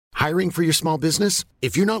Hiring for your small business?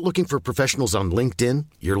 If you're not looking for professionals on LinkedIn,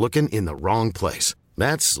 you're looking in the wrong place.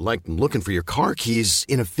 That's like looking for your car keys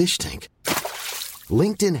in a fish tank.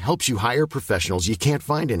 LinkedIn helps you hire professionals you can't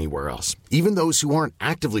find anywhere else, even those who aren't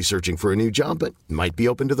actively searching for a new job but might be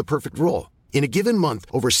open to the perfect role. In a given month,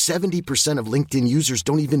 over 70% of LinkedIn users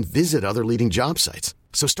don't even visit other leading job sites.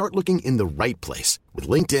 So start looking in the right place. With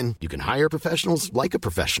LinkedIn, you can hire professionals like a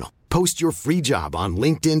professional. Post your free job on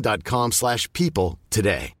linkedin.com/people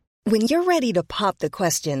today. When you're ready to pop the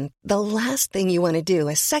question, the last thing you want to do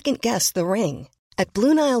is second-guess the ring. At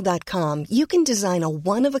BlueNile.com, you can design a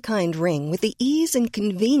one-of-a-kind ring with the ease and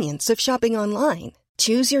convenience of shopping online.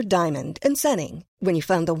 Choose your diamond and setting. When you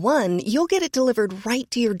find the one, you'll get it delivered right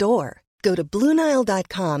to your door. Go to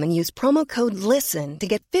BlueNile.com and use promo code LISTEN to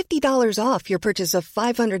get $50 off your purchase of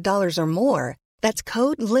 $500 or more. That's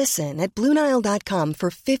code LISTEN at BlueNile.com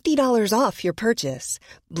for $50 off your purchase.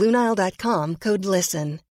 BlueNile.com, code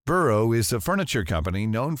LISTEN. Burrow is a furniture company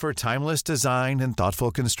known for timeless design and thoughtful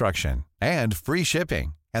construction, and free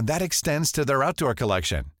shipping, and that extends to their outdoor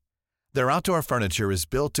collection. Their outdoor furniture is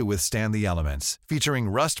built to withstand the elements, featuring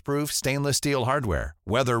rust-proof stainless steel hardware,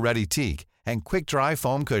 weather-ready teak, and quick-dry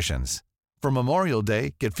foam cushions. For Memorial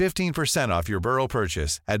Day, get 15% off your Burrow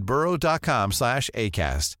purchase at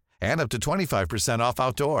burrow.com/ACAST and up to 25% off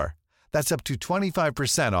outdoor. That's up to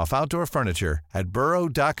 25% off outdoor furniture at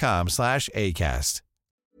burrow.com/ACAST.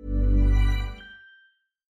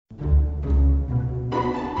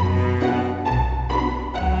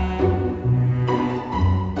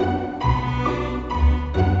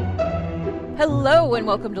 Hello and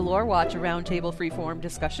welcome to Lore Watch, a roundtable freeform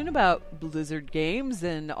discussion about Blizzard games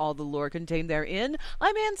and all the lore contained therein.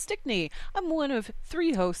 I'm Ann Stickney. I'm one of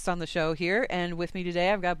 3 hosts on the show here, and with me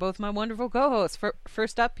today I've got both my wonderful co-hosts.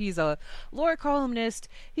 First up, he's a lore columnist,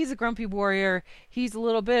 he's a grumpy warrior, he's a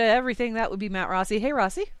little bit of everything. That would be Matt Rossi. Hey,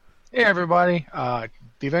 Rossi. Hey, everybody.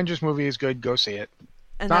 The Avengers movie is good. Go see it.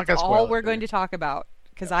 And that's all we're going to talk about,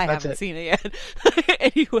 because I haven't seen it yet.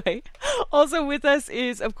 Anyway, also with us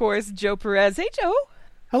is, of course, Joe Perez. Hey, Joe.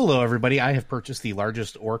 Hello, everybody. I have purchased the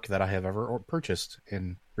largest orc that I have ever purchased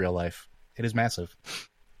in real life. It is massive.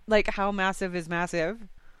 Like, how massive is massive?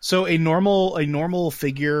 So a normal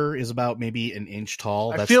figure is about maybe an inch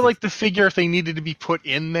tall. I feel like the figure, if they needed to be put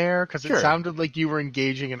in there, because it sounded like you were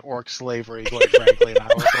engaging in orc slavery, quite frankly, and I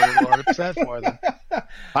was a little upset for them.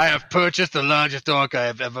 I have purchased the largest orc I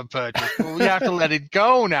have ever purchased. Well, we have to let it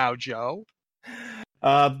go now, Joe.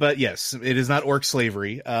 But yes, it is not orc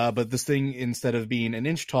slavery. But this thing, instead of being an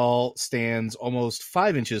inch tall, stands almost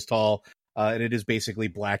 5 inches tall, and it is basically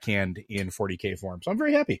Black Hand in 40K form. So I'm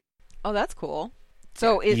very happy. Oh, that's cool.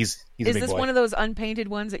 So he's is this one of those unpainted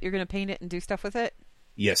ones that you're going to paint it and do stuff with it?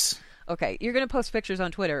 Yes. Okay, you're going to post pictures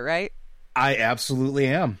on Twitter, right? I absolutely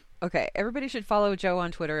am. Okay, everybody should follow Joe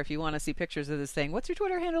on Twitter if you want to see pictures of this thing. What's your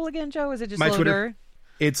Twitter handle again, Joe? Is it just My Loader? Twitter,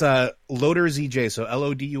 it's LoaderZJ, so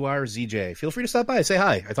LODURZJ. Feel free to stop by, say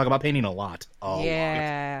hi. I talk about painting a lot.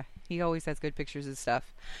 Yeah, he always has good pictures of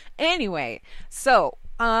stuff. Anyway, so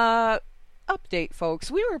update, folks.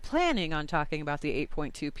 We were planning on talking about the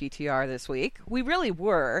 8.2 PTR this week. We really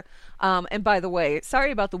were. And by the way,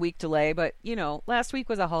 sorry about the week delay, but, last week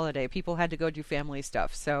was a holiday. People had to go do family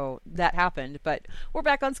stuff, so that happened. But we're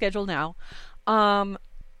back on schedule now.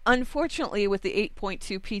 Unfortunately, with the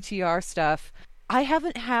 8.2 PTR stuff, I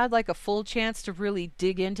haven't had a full chance to really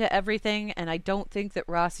dig into everything, and I don't think that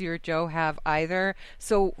Rossi or Joe have either.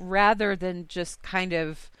 So rather than just kind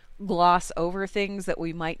of gloss over things that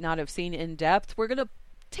we might not have seen in depth, we're going to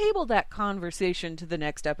table that conversation to the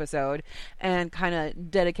next episode and kind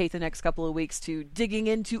of dedicate the next couple of weeks to digging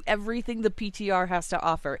into everything the PTR has to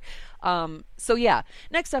offer. So yeah,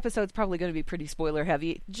 next episode's probably going to be pretty spoiler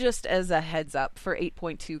heavy, just as a heads up for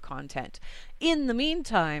 8.2 content. In the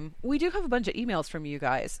meantime, we do have a bunch of emails from you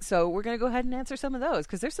guys, so we're going to go ahead and answer some of those,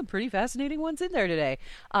 because there's some pretty fascinating ones in there today.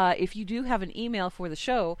 If you do have an email for the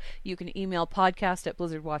show, you can email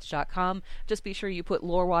podcast@blizzardwatch.com. Just be sure you put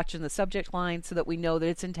Lore Watch in the subject line so that we know that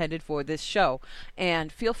it's intended for this show.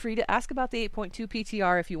 And feel free to ask about the 8.2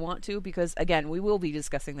 PTR if you want to, because, again, we will be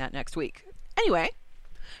discussing that next week. Anyway,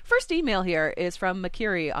 first email here is from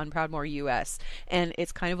Makiri on Proudmoore US, and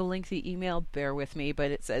it's kind of a lengthy email, bear with me,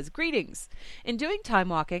 but it says, "Greetings. In doing time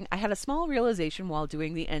walking, I had a small realization while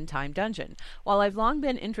doing the End Time dungeon. While I've long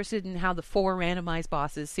been interested in how the 4 randomized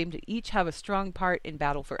bosses seem to each have a strong part in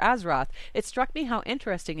Battle for Azeroth, it struck me how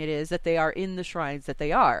interesting it is that they are in the shrines that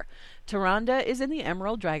they are. Tyrande is in the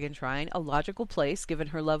Emerald Dragon Shrine, a logical place given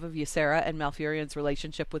her love of Ysera and Malfurion's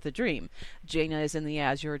relationship with the Dream. Jaina is in the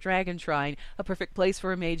Azure Dragon Shrine, a perfect place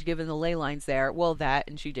for a mage given the ley lines there. Well, that,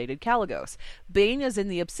 and she dated Caligos. Bane is in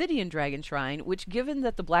the Obsidian Dragon Shrine, which, given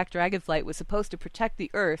that the Black Dragonflight was supposed to protect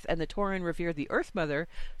the Earth and the Tauren revere the Earth Mother,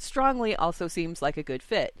 strongly also seems like a good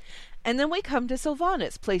fit. And then we come to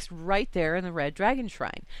Sylvanas, placed right there in the Red Dragon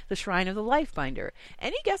Shrine, the Shrine of the Lifebinder.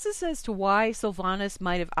 Any guesses as to why Sylvanas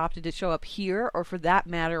might have opted to show up here, or for that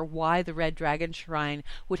matter, why the Red Dragon Shrine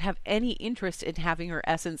would have any interest in having her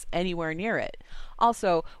essence anywhere near it?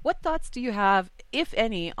 Also, what thoughts do you have, if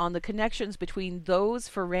any, on the connections between those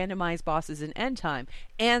for randomized bosses in Endtime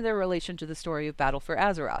and their relation to the story of Battle for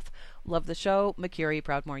Azeroth? Love the show, Makiri,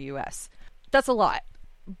 Proudmoore, US. That's a lot,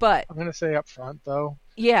 but I'm going to say up front, though,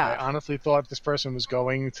 yeah, I honestly thought this person was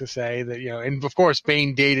going to say that, and of course,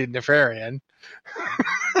 Bane dated Nefarian.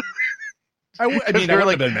 I would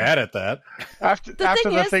have been mad at that. After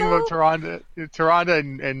the thing about Tyrande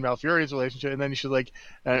and Malfurion's relationship, and then she's like,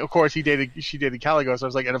 of course she dated Caligos. I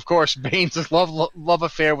was like, and of course Bane's love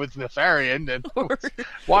affair with Nefarian, and or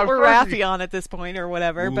Wrathion at this point, or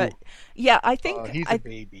whatever. Ooh. But yeah, I think he's a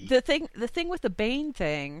baby. The thing with the Bane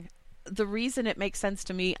thing. The reason it makes sense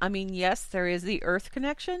to me, I mean, yes, there is the Earth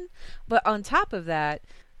connection, but on top of that,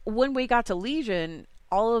 when we got to Legion,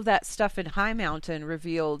 all of that stuff in High Mountain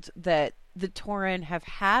revealed that the Tauren have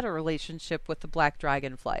had a relationship with the Black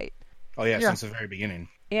Dragonflight. Oh yeah, since the very beginning.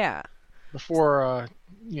 Yeah. Before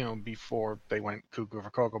they went cuckoo for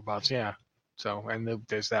Cocoa Puffs, yeah. So, and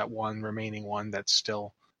there's that one remaining one that's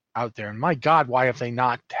still out there. And my God, why have they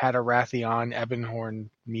not had a Wrathion Ebonhorn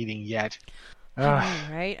meeting yet?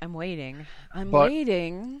 Right, I'm waiting.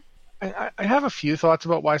 Waiting. I have a few thoughts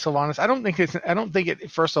about why Sylvanas. I don't think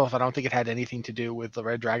it had anything to do with the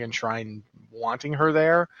Red Dragon Shrine wanting her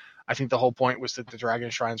there. I think the whole point was that the Dragon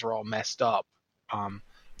Shrines were all messed up. But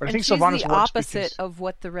I think Sylvanas the opposite of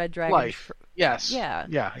what the Red Dragon life. Yes.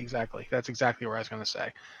 Yeah, exactly. That's exactly what I was going to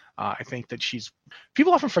say. I think that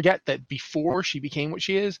people often forget that before she became what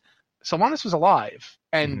she is, Sylvanas was alive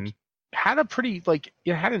and had a pretty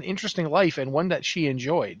had an interesting life, and one that she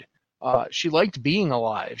enjoyed. She liked being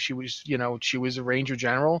alive. She was a Ranger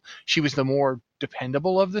General. She was the more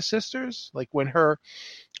dependable of the sisters. Like when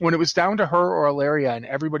it was down to her or Ilaria, and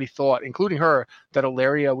everybody thought, including her, that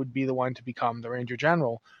Ilaria would be the one to become the Ranger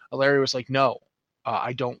General, Ilaria was like, no,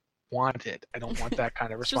 I don't want it. I don't want that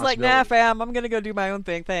kind of responsibility. She's like, nah, fam, I'm going to go do my own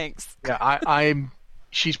thing. Thanks. Yeah,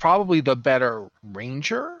 she's probably the better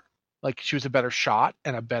Ranger. Like, she was a better shot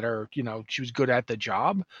and a better, she was good at the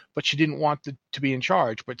job, but she didn't want to be in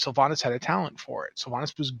charge. But Sylvanas had a talent for it.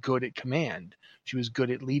 Sylvanas was good at command. She was good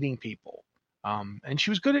at leading people. And she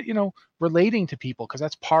was good at, relating to people, because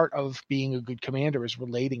that's part of being a good commander, is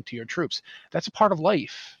relating to your troops. That's a part of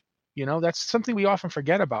life. That's something we often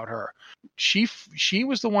forget about her. She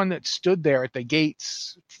was the one that stood there at the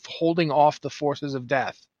gates holding off the forces of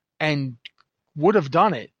death, and would have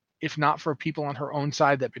done it if not for people on her own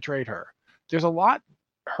side that betrayed her. There's a lot.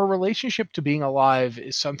 Her relationship to being alive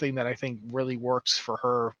is something that I think really works for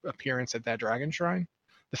her appearance at that Dragon Shrine.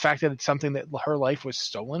 The fact that it's something that her life was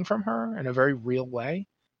stolen from her in a very real way.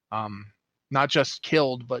 Not just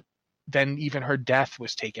killed, but then even her death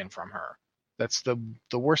was taken from her. That's the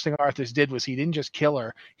worst thing Arthas did, was he didn't just kill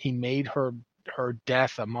her, he made her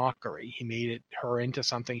death a mockery. He made her into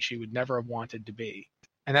something she would never have wanted to be.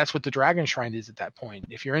 And that's what the Dragon Shrine is at that point.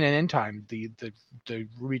 If you're in an end time, the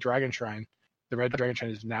Ruby Dragon Shrine, the Red Dragon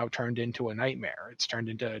Shrine, is now turned into a nightmare. It's turned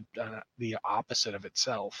into the opposite of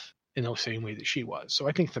itself in the same way that she was. So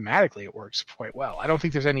I think thematically it works quite well. I don't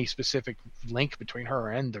think there's any specific link between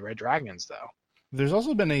her and the Red Dragons, though. There's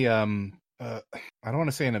also been a, I don't want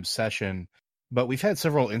to say an obsession, but we've had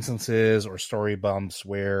several instances or story bumps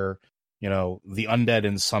where the undead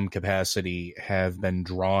in some capacity have been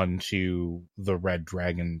drawn to the Red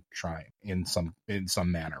Dragon Shrine in some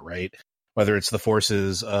manner, right? Whether it's the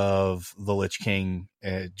forces of the Lich King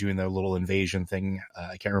doing their little invasion thing,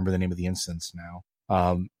 I can't remember the name of the instance now,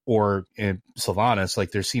 or in Sylvanas,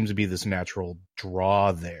 like there seems to be this natural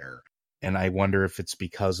draw there, and I wonder if it's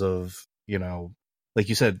because of like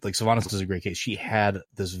you said, like Sylvanas is a great case. She had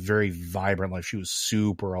this very vibrant life. She was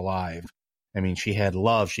super alive. I mean, she had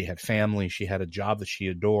love, she had family, she had a job that she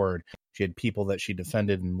adored, she had people that she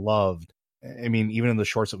defended and loved. I mean, even in the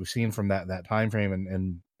shorts that we've seen from that time frame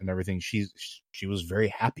and everything, she was very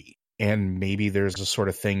happy. And maybe there's a sort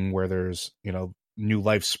of thing where there's, new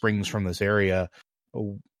life springs from this area.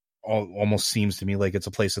 Almost seems to me like it's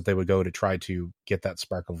a place that they would go to try to get that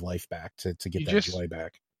spark of life back, to get that joy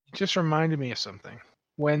back. It just reminded me of something.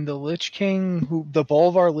 When the Lich King, the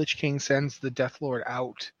Bolvar Lich King sends the Death Lord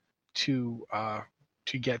out to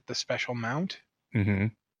get the special mount. Mm-hmm.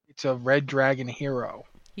 It's a red dragon hero.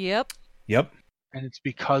 Yep. And it's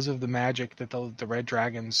because of the magic that the red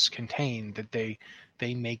dragons contain that they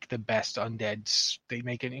make the best undeads. They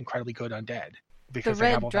make an incredibly good undead. The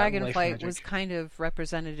red dragonflight was kind of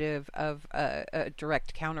representative of a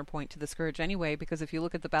direct counterpoint to the Scourge anyway, because if you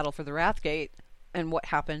look at the Battle for the Wrathgate and what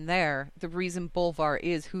happened there, the reason Bolvar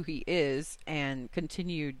is who he is and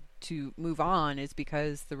continued to move on is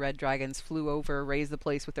because the red dragons flew over, razed the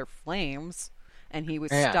place with their flames, and he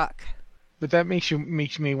was stuck. But that makes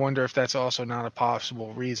me wonder if that's also not a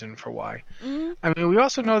possible reason for why. Mm-hmm. I mean, we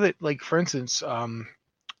also know that, like, for instance,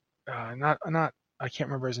 I can't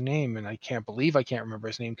remember his name, and I can't believe I can't remember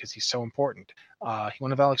his name because he's so important.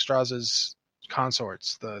 One of Alexstrasza's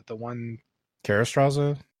consorts, the one.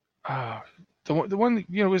 Karastraza? The one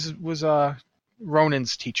was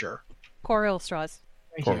Ronan's teacher. Corelstraz.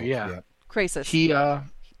 Thank you. Yeah. Krasus.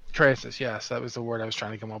 Krasus. Yes, that was the word I was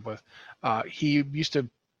trying to come up with. He used to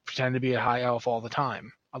pretend to be a high elf all the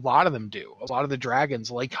time. A lot of them do. A lot of the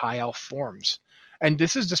dragons like high elf forms, and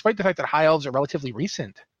this is despite the fact that high elves are relatively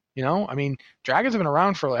recent. You know, I mean, dragons have been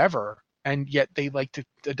around forever, and yet they like to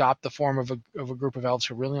adopt the form of a group of elves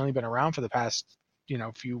who really only been around for the past,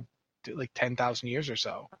 few, like 10,000 years or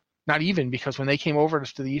so. Not even, because when they came over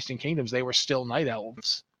to the Eastern Kingdoms, they were still night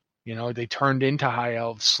elves. They turned into high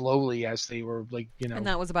elves slowly as they were And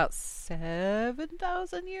that was about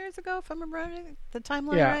 7,000 years ago, if I'm remembering the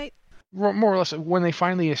timeline right? More or less, when they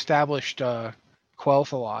finally established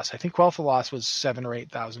Quel'Thalas. I think Quel'Thalas was 7,000 or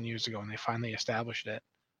 8,000 years ago, and they finally established it.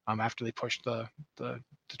 After they pushed the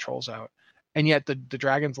trolls out. And yet the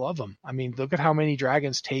dragons love them. I mean, look at how many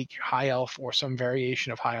dragons take high elf or some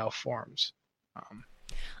variation of high elf forms.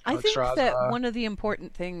 I think that one of the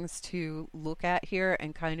important things to look at here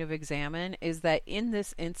and kind of examine is that in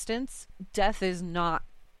this instance, death is not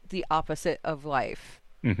the opposite of life.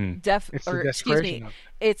 Mm-hmm. Death is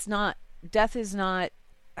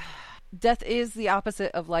the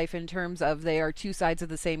opposite of life in terms of they are two sides of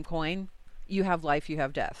the same coin. You have life, you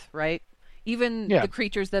have death, right? Even the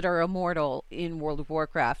creatures that are immortal in World of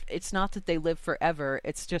Warcraft, it's not that they live forever,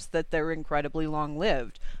 it's just that they're incredibly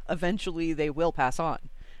long-lived. Eventually they will pass on,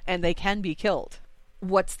 and they can be killed.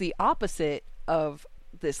 What's the opposite of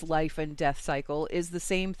this life and death cycle is the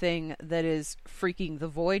same thing that is freaking the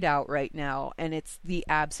void out right now, and it's the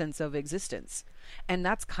absence of existence. And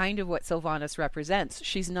that's kind of what Sylvanas represents.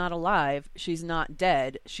 She's not alive, she's not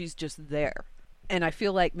dead, she's just there. And I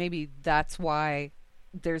feel like maybe that's why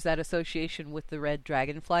there's that association with the Red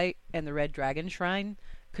Dragonflight and the Red Dragon Shrine,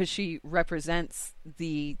 because she represents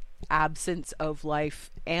the absence of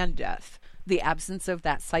life and death, the absence of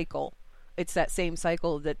that cycle. It's that same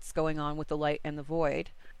cycle that's going on with the light and the void.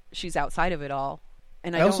 She's outside of it all.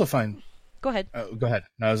 And I also find... Go ahead. Go ahead.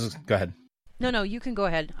 No, go ahead. No, you can go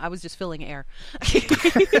ahead. I was just filling air.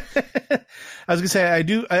 I was going to say,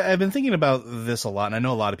 I've been thinking about this a lot, and I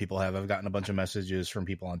know a lot of people have. I've gotten a bunch of messages from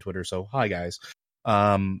people on Twitter, so hi, guys.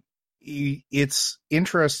 It's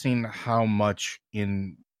interesting how much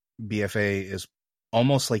in BFA is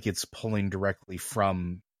almost like it's pulling directly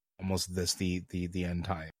from almost the end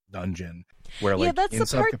time dungeon. Where, like, that's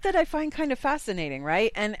the part that I find kind of fascinating,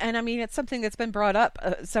 right? And I mean, it's something that's been brought up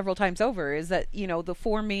several times over, is that, the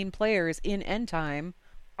four main players in End Time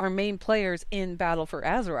are main players in Battle for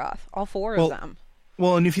Azeroth, all four of them.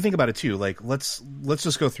 Well, and if you think about it too, like, let's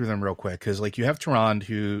just go through them real quick, because, like, you have Tyrande,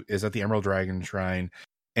 who is at the Emerald Dragon Shrine,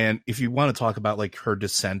 and if you want to talk about, like, her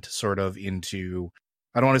descent sort of into,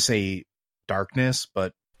 I don't want to say darkness,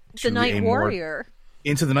 but the Night Warrior.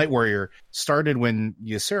 Into the Night Warrior started when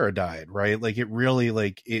Ysera died, right? Like, it really,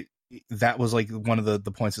 like, that was, like, one of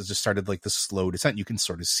the points that just started, like, the slow descent. You can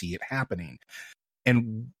sort of see it happening.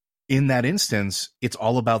 And in that instance, it's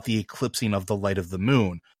all about the eclipsing of the light of the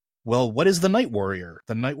moon. Well, what is the Night Warrior?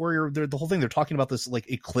 The Night Warrior, the whole thing, they're talking about this, like,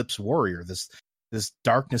 eclipse warrior, this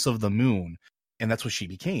darkness of the moon. And that's what she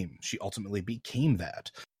became. She ultimately became that.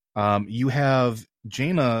 You have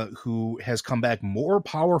Jaina, who has come back more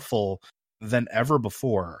powerful than ever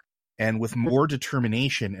before, and with more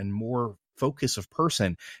determination and more focus of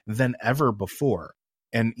person than ever before.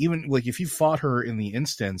 And even, like, if you fought her in the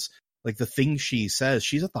instance, like, the things she says,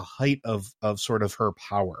 she's at the height of sort of her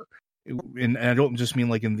power. And I don't just mean,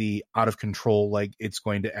 like, in the out of control, like, it's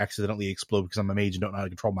going to accidentally explode because I'm a mage and don't know how to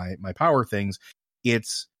control my power things.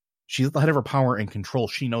 She's at the height of her power and control.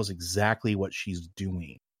 She knows exactly what she's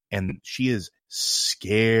doing, and she is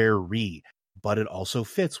scary. But it also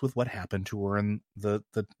fits with what happened to her in the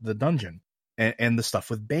dungeon and the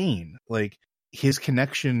stuff with Bane. Like, his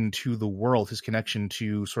connection to the world, his connection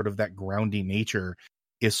to sort of that grounding nature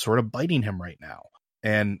is sort of biting him right now.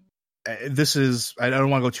 And this is, I don't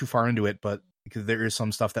want to go too far into it, but because there is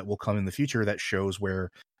some stuff that will come in the future that shows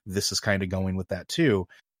where this is kind of going with that too.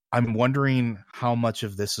 I'm wondering how much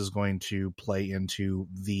of this is going to play into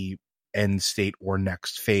the end state or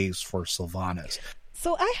next phase for Sylvanas.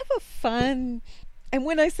 So I have a fun, and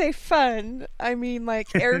when I say fun, I mean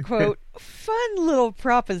like air quote, fun little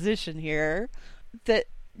proposition here that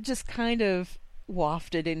just kind of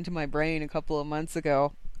wafted into my brain a couple of months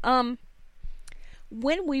ago.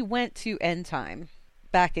 When we went to End Time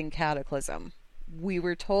back in Cataclysm, we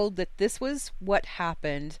were told that this was what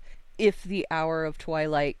happened if the Hour of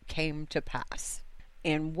Twilight came to pass.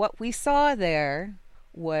 And what we saw there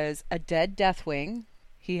was a dead Deathwing.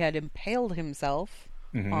 He had impaled himself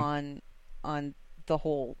on the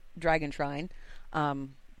whole Dragon Shrine.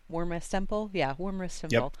 Wyrmrest Temple? Yeah, Wyrmrest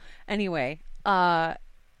Temple. Yep. Anyway,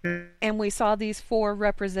 and we saw these 4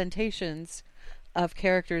 representations of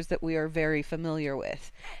characters that we are very familiar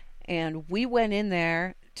with. And we went in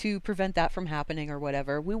there to prevent that from happening or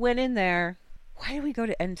whatever. We went in there. Why did we go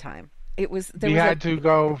to End Time? It was we had to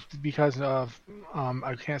go because of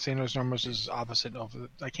I can't say Nozdormu's is opposite of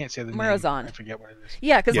I can't say the Murozond. name. I forget what it is.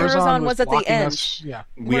 Yeah, because Murozond was at the end.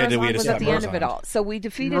 Murozond was at the end of it all. So we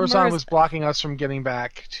defeated Murozond was blocking us from getting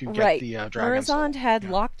back to get the Dragon Soul. Murozond had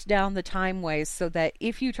locked down the time ways so that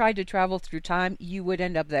if you tried to travel through time, you would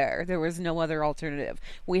end up there. There was no other alternative.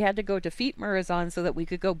 We had to go defeat Murozond so that we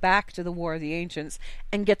could go back to the War of the Ancients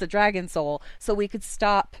and get the Dragon Soul so we could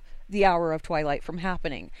stop the Hour of Twilight from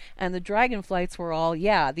happening. And the Dragonflights were all,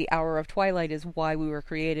 the Hour of Twilight is why we were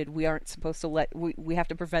created. We aren't supposed to we have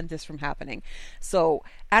to prevent this from happening. So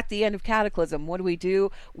at the end of Cataclysm, what do?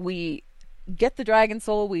 We get the Dragon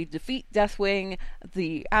Soul, we defeat Deathwing,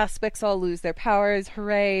 the aspects all lose their powers,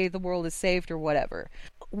 hooray, the world is saved or whatever.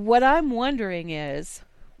 What I'm wondering is,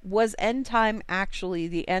 was End Time actually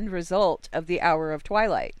the end result of the Hour of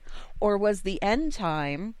Twilight? Or was the End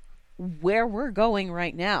Time where we're going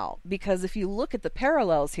right now? Because if you look at the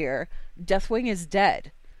parallels here, Deathwing is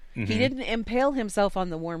dead. He didn't impale himself on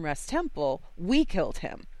the Wyrmrest Temple. We killed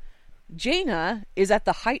him. Jaina is at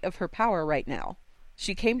the height of her power right now.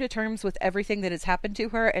 She came to terms with everything that has happened to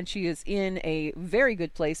her, and she is in a very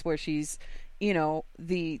good place where she's,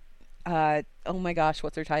 the oh my gosh,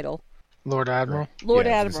 what's her title? Lord Admiral. Lord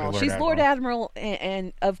Admiral. She's Lord Admiral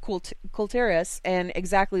and of Kultiris, and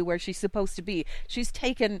exactly where she's supposed to be.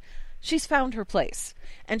 She's found her place,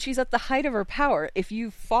 and she's at the height of her power. If you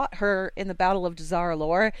fought her in the Battle of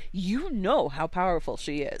Dazar'alor, you know how powerful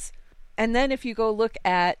she is. And then if you go look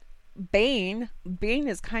at Bane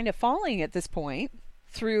is kind of falling at this point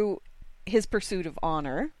through his pursuit of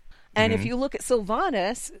honor. And if you look at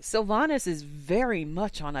Sylvanas is very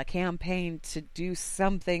much on a campaign to do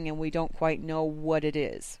something, and we don't quite know what it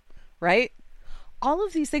is, right? All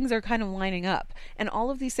of these things are kind of lining up, and all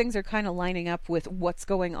of these things are kind of lining up with what's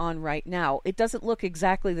going on right now. It doesn't look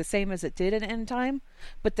exactly the same as it did in End Time,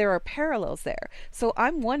 but there are parallels there. So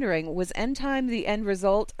I'm wondering, was End Time the end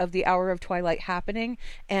result of the Hour of Twilight happening?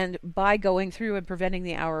 And by going through and preventing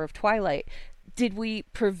the Hour of Twilight, did we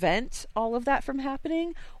prevent all of that from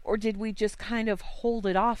happening, or did we just kind of hold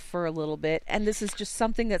it off for a little bit, and this is just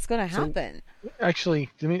something that's going to happen? Actually,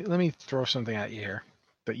 let me throw something at you here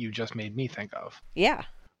that you just made me think of. Yeah.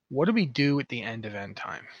 What do we do at the end of End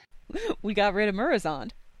Time? We got rid of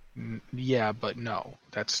Murozond. Yeah, but no,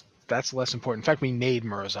 that's less important. In fact, we made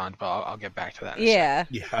Murozond, but I'll get back to that. Yeah.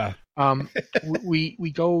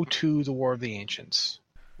 We go to the War of the Ancients.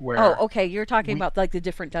 Where okay. You're talking about like the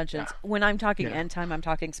different dungeons. Yeah. When I'm talking End Time, I'm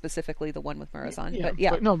talking specifically the one with Murozond.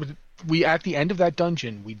 But we at the end of that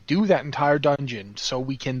dungeon, we do that entire dungeon so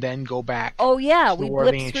we can then go back. Oh yeah, we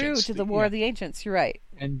blip through to the War of the Ancients. You're right.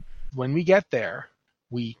 And when we get there,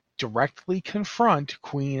 we directly confront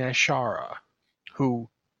Queen Ashara, who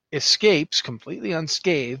escapes completely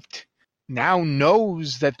unscathed. Now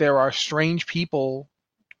knows that there are strange people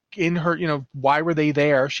in her, why were they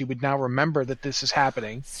there? She would now remember that this is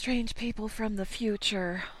happening. Strange people from the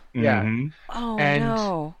future. Yeah. Oh, and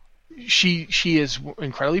no. She is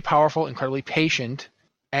incredibly powerful, incredibly patient,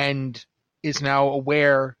 and is now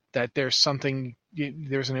aware that there's an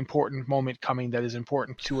important moment coming that is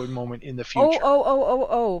important to a moment in the future.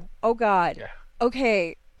 Oh, God. Yeah.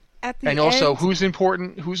 Okay. Also, who's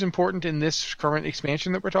important in this current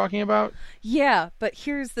expansion that we're talking about? Yeah, but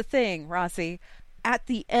here's the thing, Rossi. At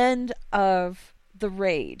the end of the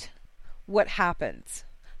raid, what happens?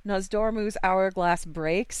 Nozdormu's hourglass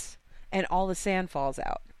breaks, and all the sand falls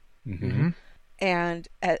out. And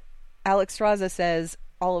Alexstrasza says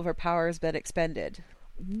all of her power has been expended.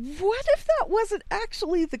 What if that wasn't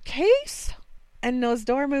actually the case? And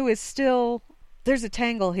Nozdormu is still... There's a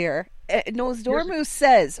tangle here. Nosdormu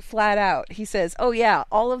says flat out, he says, oh yeah,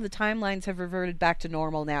 all of the timelines have reverted back to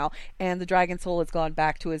normal now, and the Dragon Soul has gone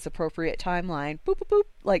back to its appropriate timeline. Boop, boop, boop.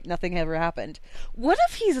 Like nothing ever happened. What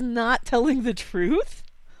if he's not telling the truth?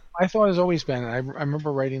 My thought has always been, I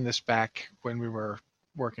remember writing this back when we were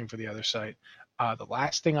working for the other site, the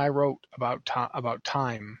last thing I wrote about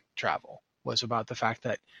time travel was about the fact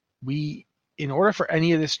that in order for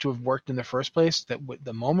any of this to have worked in the first place, that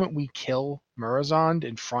the moment we kill Murozond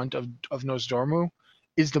in front of Nosdormu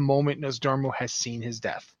is the moment Nosdormu has seen his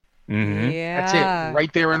death. Mm-hmm. Yeah. That's it.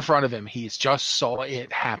 Right there in front of him. He's just saw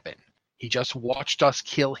it happen. He just watched us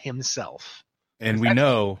kill himself. And we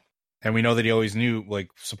know that he always knew, like,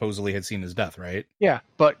 supposedly had seen his death, right? Yeah,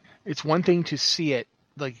 but it's one thing to see it,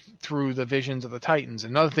 like, through the visions of the Titans.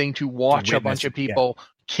 Another thing to watch a bunch of people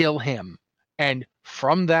kill him. And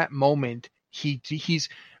from that moment, he's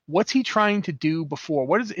what's he trying to do before?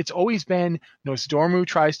 It's always been Nosdormu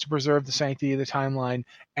tries to preserve the sanctity of the timeline,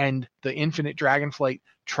 and the Infinite Dragonflight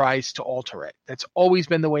tries to alter it. That's always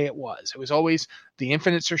been the way it was. It was always the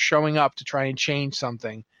Infinites are showing up to try and change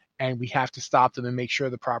something, and we have to stop them and make sure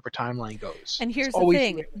the proper timeline goes. And here's the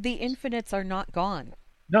thing, the Infinites are not gone.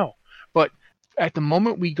 No, but at the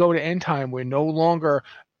moment we go to end time, we're no longer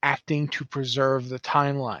acting to preserve the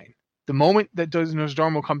timeline. The moment that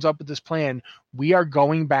Nosdormu comes up with this plan, we are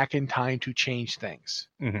going back in time to change things.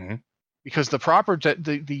 Mm-hmm. Because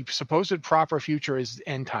the supposed proper future is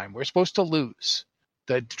end time. We're supposed to lose.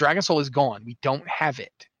 The Dragon Soul is gone. We don't have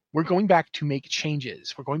it. We're going back to make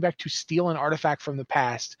changes. We're going back to steal an artifact from the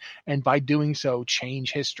past, and by doing so,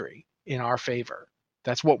 change history in our favor.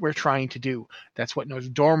 That's what we're trying to do. That's what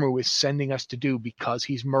Nosdormu is sending us to do, because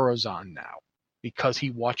he's Murozond now. Because he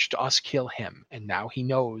watched us kill him, and now he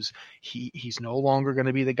knows he's no longer going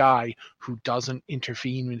to be the guy who doesn't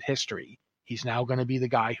intervene with history. He's now going to be the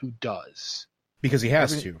guy who does. Because he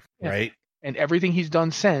has to, right? And everything he's done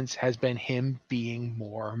since has been him being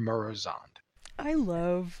more Murozond. I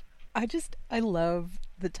love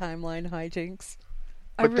the timeline hijinks.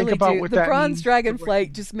 I But really think about do. what The that Bronze means.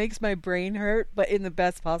 Dragonflight just makes my brain hurt, but in the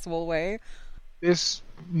best possible way. This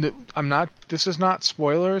is not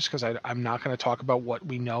spoilers, because I'm not going to talk about what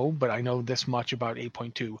we know, but I know this much about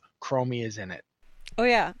 8.2. Chromie is in it. Oh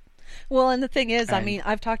yeah. Well, and the thing is, I mean,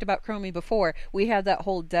 I've talked about Chromie before. We had that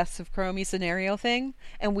whole Deaths of Chromie scenario thing,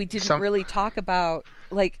 and we didn't really talk about,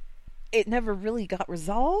 like, it never really got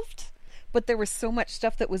resolved, but there was so much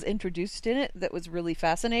stuff that was introduced in it that was really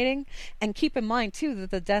fascinating. And keep in mind, too, that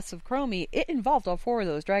the Deaths of Chromie, it involved all 4 of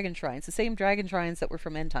those dragon shrines, the same dragon shrines that were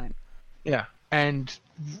from End Time. Yeah, and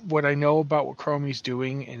what I know about what Chromie's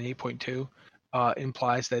doing in 8.2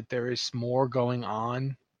 implies that there is more going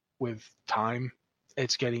on with time.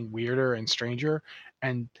 It's getting weirder and stranger,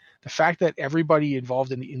 and the fact that everybody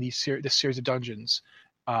involved in this series of dungeons,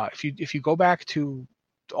 if you go back to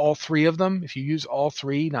all 3 of them, if you use all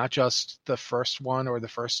 3, not just the first one or the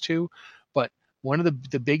first 2, but one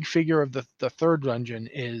of the big figure of the 3rd dungeon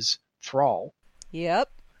is Thrall. Yep.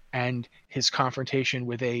 And his confrontation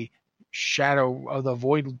with a shadow of the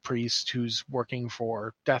Void Priest who's working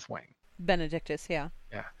for Deathwing. Benedictus, yeah.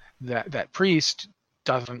 Yeah. That priest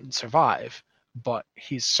doesn't survive, but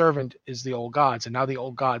his servant is the old gods, and now the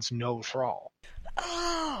old gods know Thrall.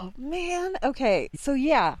 Oh man. Okay. So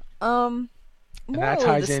yeah. Moral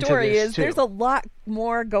ties of the into story this, is too. there's a lot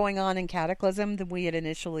more going on in Cataclysm than we had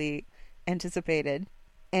initially anticipated.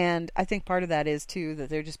 And I think part of that is too that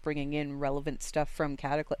they're just bringing in relevant stuff from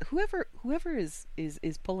Cataclysm. Whoever is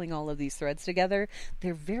pulling all of these threads together,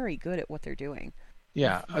 they're very good at what they're doing.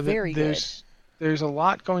 Yeah, very good. There's a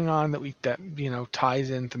lot going on that ties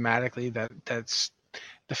in thematically. That's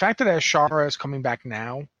the fact that Ashara is coming back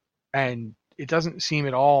now, and it doesn't seem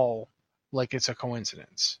at all like it's a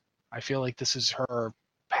coincidence. I feel like this is her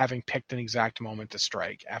having picked an exact moment to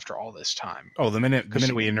strike after all this time. Oh, the minute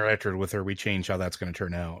we interacted with her, we changed how that's going to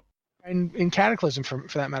turn out. And in Cataclysm, for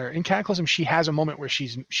that matter, in Cataclysm, she has a moment where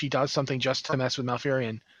she does something just to mess with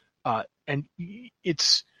Malfurion, and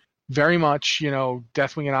it's very much,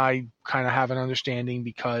 Deathwing and I kind of have an understanding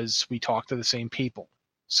because we talk to the same people,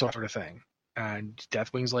 sort of thing. And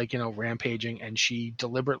Deathwing's like, rampaging, and she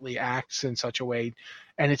deliberately acts in such a way,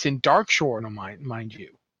 and it's in Darkshore, mind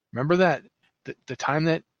you. Remember that the time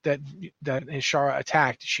that Ashara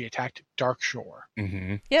attacked, she attacked Darkshore.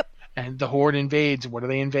 Mm-hmm. Yep. And the Horde invades. What do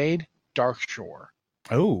they invade? Darkshore.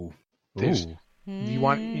 Oh. You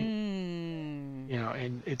want,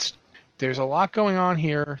 and there's a lot going on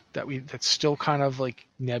here that's still kind of like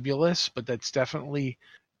nebulous, but that's definitely,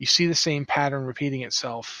 you see the same pattern repeating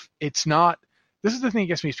itself. It's not. This is the thing that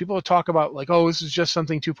gets me. Is people talk about like, oh, this is just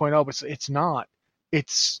something 2.0, but it's not.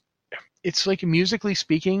 It's it's like musically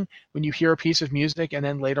speaking, when you hear a piece of music and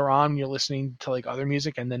then later on you're listening to like other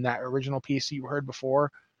music and then that original piece that you heard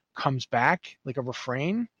before comes back like a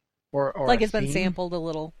refrain or like a it's been theme. sampled a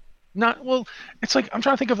little. Not well. It's like I'm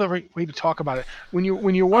trying to think of the right way to talk about it. When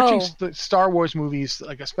you're watching the Star Wars movies,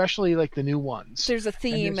 like especially like the new ones, there's a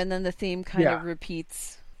theme, and then the theme kind of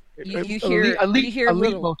repeats. You hear a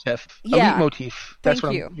little motif. Yeah. Elite motif. Thank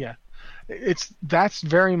you. Yeah, that's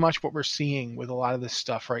very much what we're seeing with a lot of this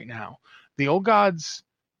stuff right now. The old gods.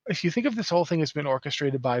 If you think of this whole thing as been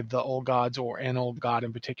orchestrated by the old gods or an old god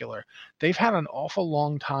in particular, they've had an awful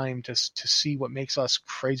long time to see what makes us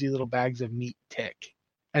crazy little bags of meat tick.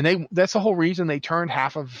 And that's the whole reason they turned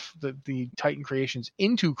half of the Titan creations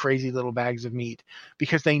into crazy little bags of meat,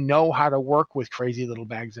 because they know how to work with crazy little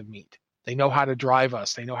bags of meat. They know how to drive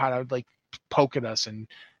us. They know how to like poke at us and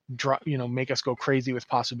make us go crazy with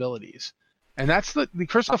possibilities. And that's the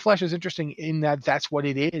Curse of the Flesh is interesting in that that's what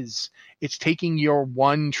it is. It's taking your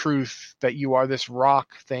one truth that you are this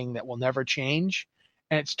rock thing that will never change,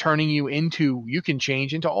 and it's turning you can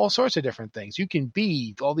change into all sorts of different things. You can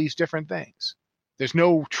be all these different things. There's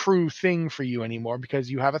no true thing for you anymore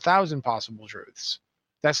because you have 1,000 possible truths.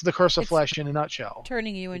 That's the Curse of Flesh in a nutshell.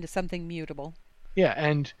 Turning you into something mutable. Yeah,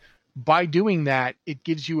 and by doing that, it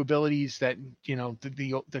gives you abilities that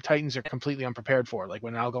the Titans are completely unprepared for. Like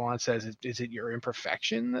when Algalon says, "Is it your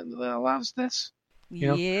imperfection that allows this?"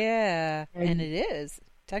 Yeah, and it is,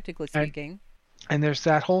 technically speaking. And there's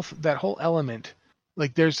that whole element.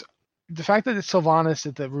 Like there's the fact that it's Sylvanas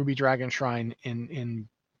at the Ruby Dragon Shrine in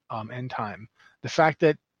End Time. The fact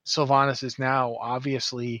that Sylvanas is now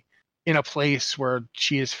obviously in a place where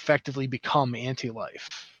she has effectively become anti-life,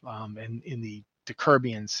 and in the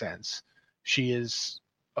Kirbian sense, she is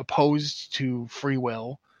opposed to free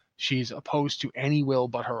will. She's opposed to any will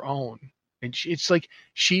but her own, and it's like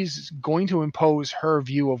she's going to impose her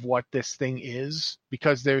view of what this thing is,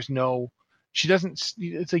 because she doesn't.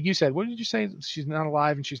 It's like you said. What did you say? She's not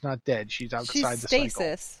alive and she's not dead. She's outside the cycle.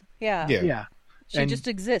 Stasis. Yeah. Yeah. She just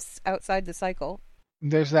exists outside the cycle.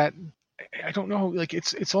 There's that. I don't know. Like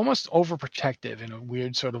it's almost overprotective in a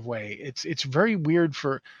weird sort of way. It's very weird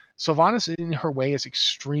for Sylvanas in her way is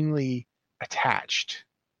extremely attached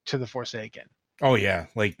to the Forsaken. Oh yeah,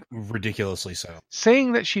 like ridiculously so.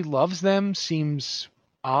 Saying that she loves them seems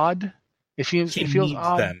odd. It feels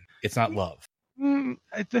odd. Them. It's not love.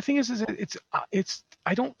 The thing is it's.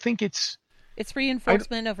 I don't think it's. It's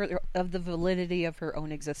reinforcement of the validity of her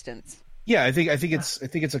own existence. Yeah, I think it's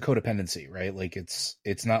a codependency, right? Like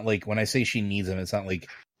it's not like when I say she needs him, it's not like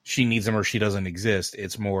she needs him or she doesn't exist.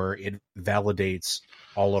 It's more it validates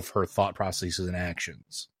all of her thought processes and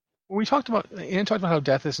actions. We talked about how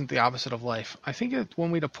death isn't the opposite of life. I think it's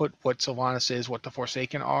one way to put what Sylvanas is, what the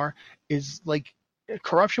Forsaken are, is like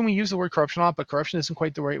corruption. We use the word corruption a lot, but corruption isn't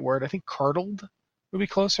quite the right word. I think curdled would be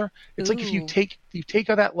closer. It's like if you take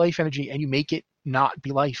out that life energy and you make it not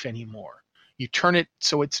be life anymore. You turn it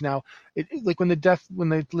so it's now like when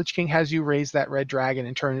the Lich King has you raise that red dragon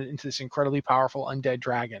and turn it into this incredibly powerful undead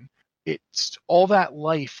dragon. It's all that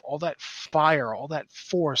life, all that fire, all that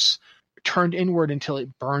force turned inward until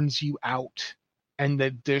it burns you out, and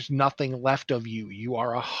that there's nothing left of you. You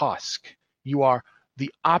are a husk. You are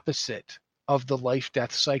the opposite of the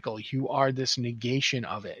life-death cycle. You are this negation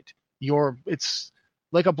of it. It's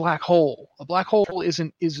like a black hole. A black hole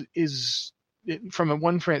is from a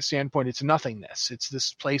one standpoint, it's nothingness. It's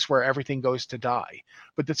this place where everything goes to die.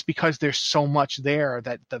 But that's because there's so much there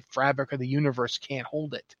that the fabric of the universe can't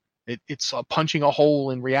hold it. It's punching a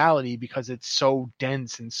hole in reality because it's so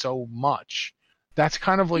dense and so much. That's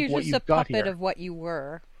kind of like what you've got here. You're just a puppet of what you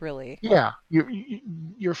were, really. Yeah,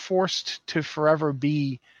 you're forced to forever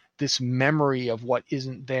be this memory of what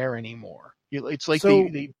isn't there anymore. It's like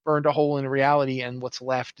they burned a hole in reality, and what's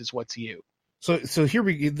left is what's you. So here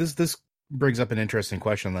this brings up an interesting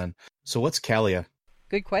question then. So what's Kalia?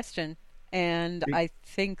 Good question. And I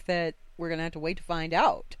think that we're going to have to wait to find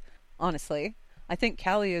out, honestly. I think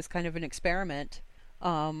Kalia is kind of an experiment.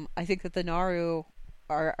 I think that the Naaru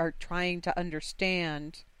are trying to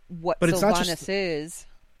understand what Sylvanas is.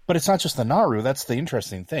 But it's not just the Naaru. That's the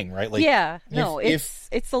interesting thing, right? Like, it's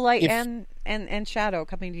the light and shadow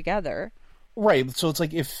coming together. Right. So it's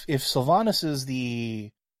like if Sylvanas is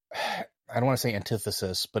the... I don't want to say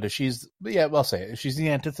antithesis, but if she's the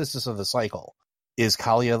antithesis of the cycle, is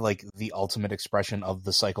Kalia like the ultimate expression of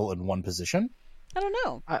the cycle in one position? I don't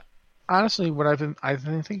know. Honestly, I've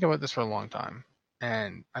been thinking about this for a long time,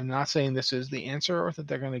 and I'm not saying this is the answer or that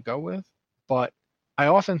they're going to go with, but I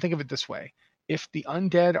often think of it this way: if the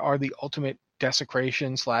undead are the ultimate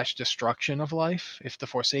desecration / destruction of life, if the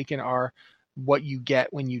Forsaken are what you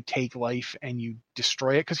get when you take life and you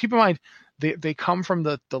destroy it. Because keep in mind, they come from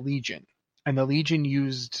the Legion, and the Legion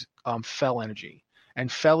used Fel energy. And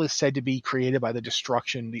Fel is said to be created by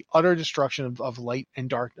the utter destruction of light and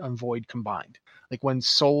dark and void combined. Like when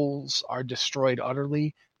souls are destroyed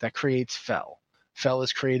utterly, that creates Fel. Fel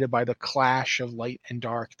is created by the clash of light and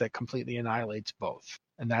dark that completely annihilates both.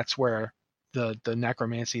 And that's where the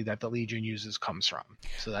necromancy that the Legion uses comes from.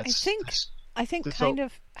 So I think kind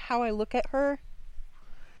of how I look at her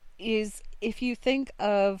is, if you think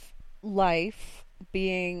of life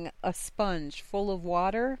being a sponge full of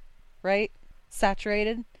water, right?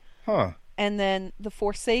 Saturated. Huh. And then the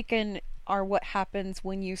Forsaken are what happens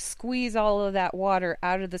when you squeeze all of that water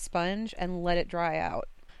out of the sponge and let it dry out.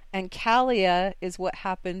 And Kalia is what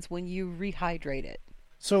happens when you rehydrate it.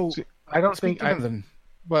 So I don't think I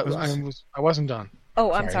wasn't done.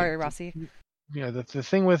 Oh, I'm sorry, Rossi. Yeah, the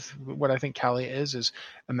thing with what I think Kalia is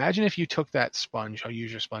imagine if you took that sponge. I'll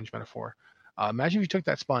use your sponge metaphor. Imagine if you took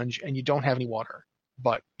that sponge and you don't have any water,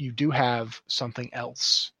 but you do have something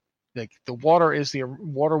else. Like the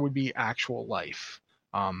water would be actual life,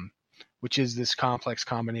 which is this complex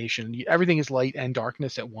combination. Everything is light and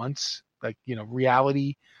darkness at once. Like,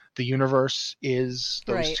 reality, the universe is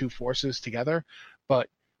those two forces together. But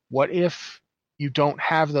what if you don't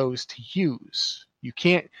have those to use? You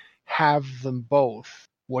can't have them both.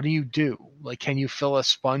 What do? Like, can you fill a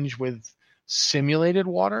sponge with simulated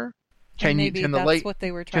water? Maybe that's what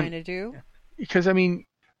they were trying to do. Because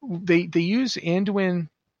they use Anduin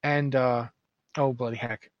and bloody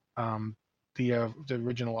heck, the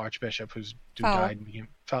original Archbishop who died.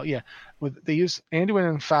 Foul, yeah. They use Anduin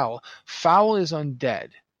and Foul. Foul is undead,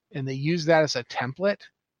 and they use that as a template.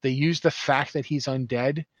 They use the fact that he's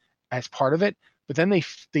undead as part of it, but then they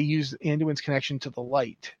use Anduin's connection to the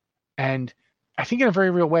light. And I think in a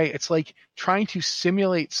very real way, it's like trying to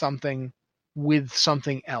simulate something with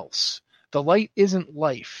something else. The light isn't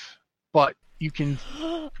life, but you can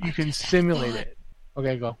simulate it.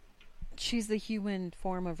 Okay, go. She's the human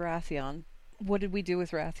form of Wrathion. What did we do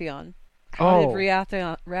with Wrathion? How did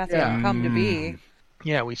Wrathion come to be?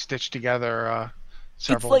 Yeah, we stitched together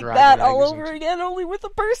several. It's like that all over again, only with a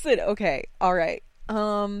person. Okay, all right.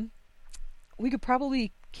 We could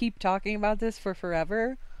probably keep talking about this for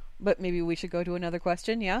forever, but maybe we should go to another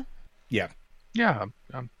question. Yeah. Yeah. Yeah.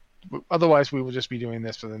 Otherwise, we will just be doing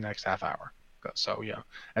this for the next half hour. So yeah,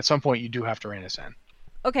 at some point you do have to rein us in.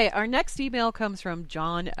 Okay, our next email comes from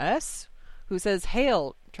John S., who says,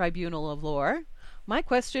 "Hail, Tribunal of Lore. My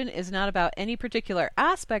question is not about any particular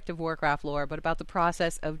aspect of Warcraft lore, but about the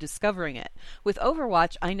process of discovering it. With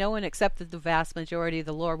Overwatch, I know and accept that the vast majority of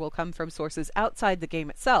the lore will come from sources outside the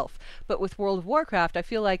game itself, but with World of Warcraft, I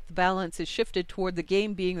feel like the balance is shifted toward the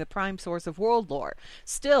game being the prime source of world lore.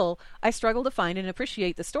 Still, I struggle to find and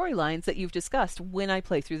appreciate the storylines that you've discussed when I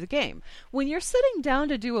play through the game. When you're sitting down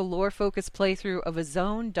to do a lore-focused playthrough of a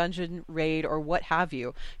zone, dungeon, raid, or what have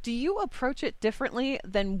you, do you approach it differently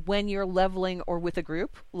than when you're leveling or with a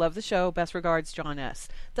group? Love the show. Best regards, John S."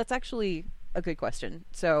 That's actually a good question.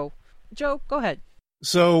 So, Joe, go ahead.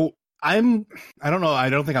 So I don't know. I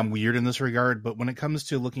don't think I'm weird in this regard, but when it comes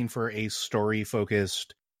to looking for a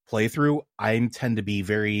story-focused playthrough, I tend to be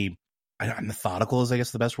very methodical, is I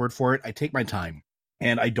guess the best word for it. I take my time,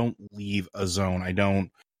 and I don't leave a zone. I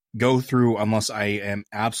don't go through unless I am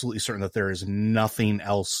absolutely certain that there is nothing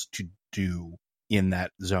else to do in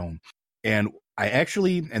that zone. And I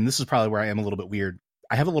actually, and this is probably where I am a little bit weird,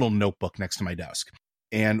 I have a little notebook next to my desk.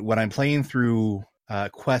 And when I'm playing through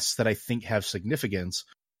quests that I think have significance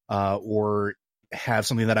or have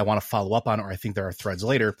something that I want to follow up on, or I think there are threads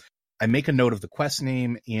later, I make a note of the quest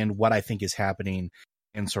name and what I think is happening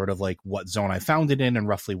and sort of like what zone I found it in and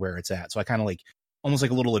roughly where it's at. So I kind of like almost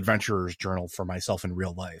like a little adventurer's journal for myself in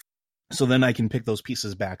real life. So then I can pick those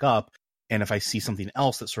pieces back up. And if I see something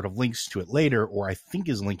else that sort of links to it later, or I think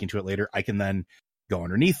is linking to it later, I can then go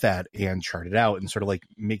underneath that and chart it out and sort of like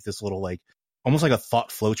make this little like almost like a thought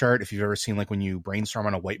flow chart. If you've ever seen like when you brainstorm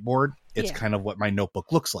on a whiteboard, it's kind of what my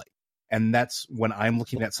notebook looks like. And that's when I'm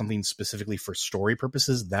looking at something specifically for story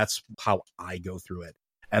purposes, that's how I go through it.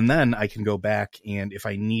 And then I can go back, and if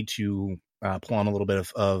I need to pull on a little bit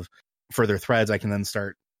of further threads, I can then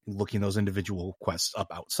start looking those individual quests up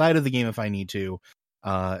outside of the game if I need to,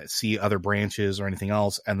 see other branches or anything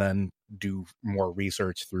else, and then do more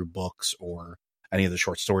research through books or any of the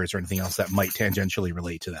short stories or anything else that might tangentially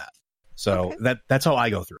relate to that. So that's how I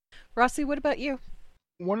go through. Rossi, what about you?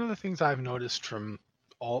 One of the things I've noticed from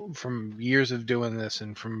years of doing this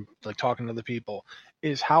and from like talking to other people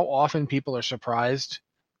is how often people are surprised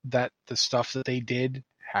that the stuff that they did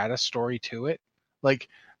had a story to it. Like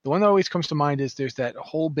The one that always comes to mind is there's that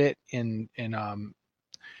whole bit in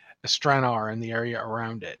Stranar and the area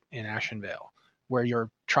around it in Ashenvale, where you're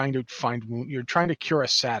trying to cure a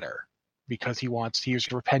satyr because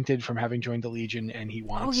he's repented from having joined the Legion and he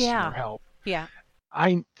wants your help. Yeah.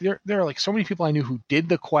 There are like so many people I knew who did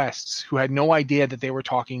the quests who had no idea that they were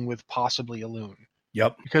talking with possibly a loon.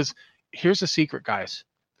 Yep. Because here's the secret, guys.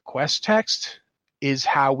 The quest text is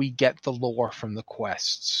how we get the lore from the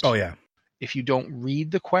quests. Oh yeah. If you don't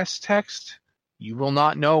read the quest text, you will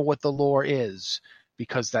not know what the lore is,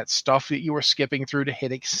 because that stuff that you were skipping through to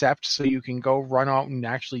hit accept so you can go run out and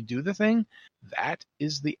actually do the thing, that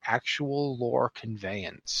is the actual lore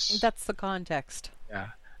conveyance. That's the context. Yeah.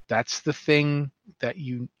 That's the thing that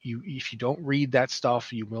you if you don't read that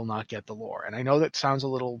stuff, you will not get the lore. And I know that sounds a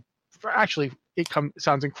little, actually,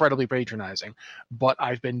 sounds incredibly patronizing, but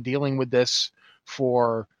I've been dealing with this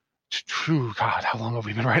for, God, how long have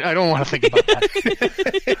we been writing? I don't want to think about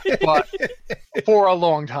that. But for a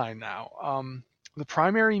long time now. The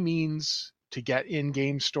primary means to get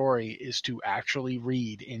in-game story is to actually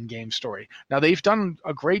read in-game story. Now, they've done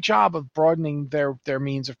a great job of broadening their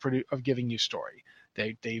means of giving you story.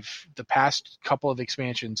 They've the past couple of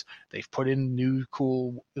expansions, they've put in new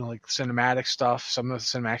cool, like cinematic stuff. Some of the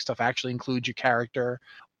cinematic stuff actually includes your character.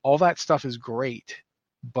 All that stuff is great,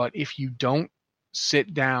 but if you don't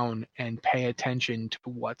sit down and pay attention to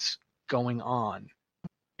what's going on,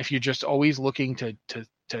 if you're just always looking to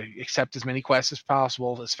accept as many quests as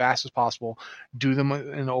possible, as fast as possible, do them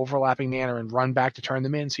in an overlapping manner, and run back to turn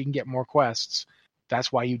them in so you can get more quests,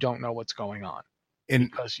 that's why you don't know what's going on.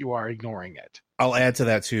 Because you are ignoring it. I'll add to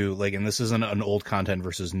that too, like, and this isn't an old content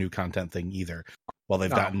versus new content thing either. Well, they've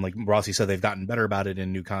gotten, like Rossi said, they've gotten better about it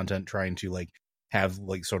in new content, trying to like have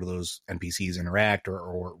like sort of those NPCs interact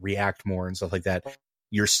or react more and stuff like that.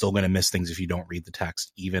 You're still going to miss things if you don't read the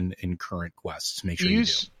text, even in current quests. Make sure you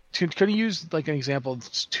do. Can you use like an example?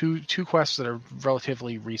 It's two quests that are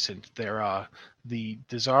relatively recent. They're the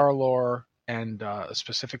Dazara lore and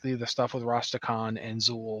specifically the stuff with Rastakhan and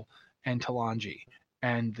Zul and Talanji,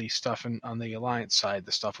 and the stuff on the Alliance side,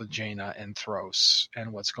 the stuff with Jaina and Thros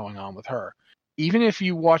and what's going on with her. Even if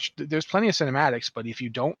you watch, there's plenty of cinematics, but if you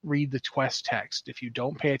don't read the quest text, if you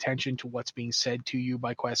don't pay attention to what's being said to you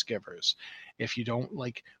by quest givers, if you don't,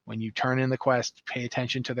 like, when you turn in the quest, pay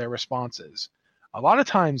attention to their responses. A lot of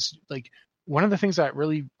times, like, one of the things that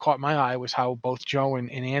really caught my eye was how both Joe and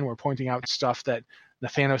Anne were pointing out stuff that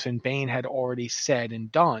Nathanos and Bane had already said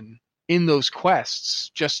and done in those quests,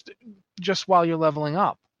 just while you're leveling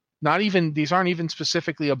up. These aren't even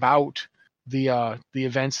specifically about the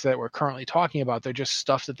events that we're currently talking about. They're just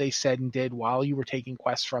stuff that they said and did while you were taking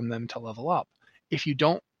quests from them to level up. If you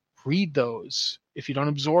don't read those, if you don't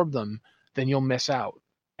absorb them, then you'll miss out.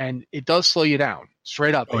 And it does slow you down,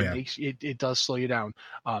 straight up. It does slow you down.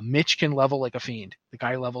 Mitch can level like a fiend. The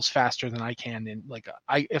guy levels faster than I can. And like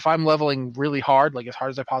if I'm leveling really hard, like as hard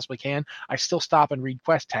as I possibly can, I still stop and read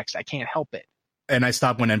quest text. I can't help it. And I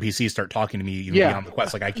stop when NPCs start talking to me even beyond the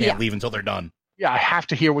quest. Like I can't leave until they're done. Yeah, I have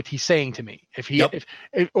to hear what he's saying to me. If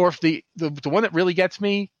the one that really gets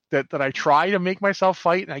me, that I try to make myself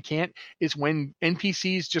fight and I can't, is when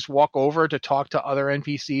NPCs just walk over to talk to other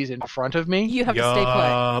NPCs in front of me. You have to stay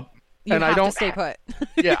put. I don't stay put.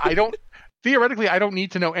 I don't. Theoretically, I don't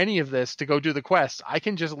need to know any of this to go do the quest. I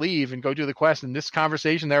can just leave and go do the quest. And this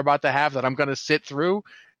conversation they're about to have that I'm going to sit through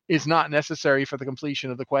is not necessary for the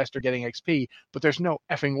completion of the quest or getting XP, but there's no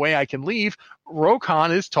effing way I can leave.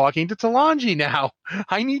 Rokan is talking to Talanji now.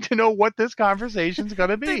 I need to know what this conversation's going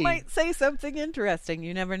to be. They might say something interesting.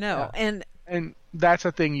 You never know. Yeah. And that's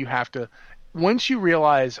a thing you have to, once you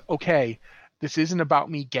realize, okay, this isn't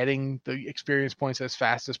about me getting the experience points as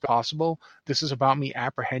fast as possible. This is about me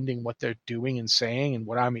apprehending what they're doing and saying and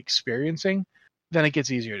what I'm experiencing. Then it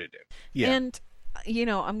gets easier to do. Yeah. And,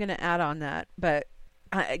 I'm going to add on that, but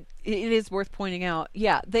it is worth pointing out,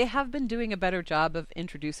 they have been doing a better job of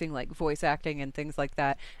introducing like voice acting and things like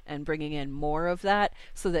that and bringing in more of that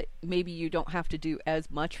so that maybe you don't have to do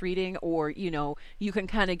as much reading, or you can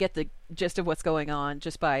kind of get the gist of what's going on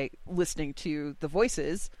just by listening to the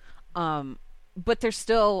voices, but there's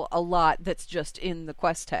still a lot that's just in the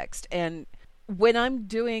quest text. And when I'm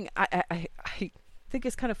doing, I think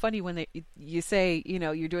it's kind of funny when you say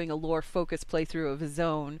you're doing a lore focused playthrough of a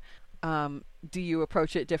zone. Do you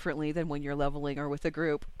approach it differently than when you're leveling or with a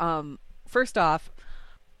group? First off,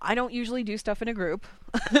 I don't usually do stuff in a group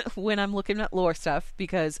when I'm looking at lore stuff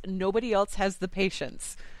because nobody else has the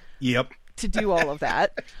patience to do all of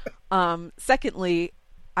that. Secondly,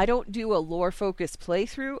 I don't do a lore focused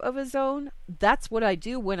playthrough of a zone. That's what I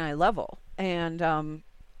do when I level. And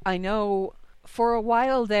I know for a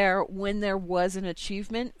while there, when there was an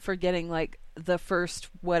achievement for getting like the first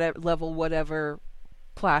whatever level, whatever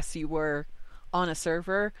class you were on a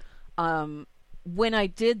server, when I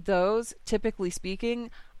did those, typically speaking,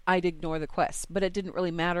 I'd ignore the quests. But it didn't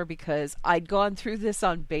really matter because I'd gone through this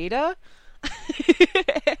on beta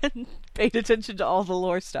and paid attention to all the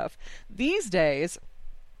lore stuff. These days,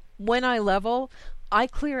 when I level, I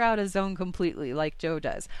clear out a zone completely like Joe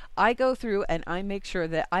does. I go through and I make sure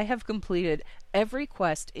that I have completed every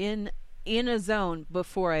quest in a zone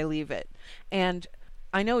before I leave it. And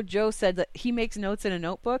I know Joe said that he makes notes in a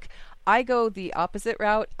notebook. I go the opposite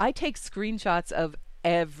route. I take screenshots of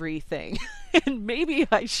everything. And maybe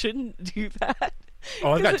I shouldn't do that.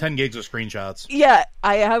 Oh, I've got 10 gigs of screenshots. Yeah,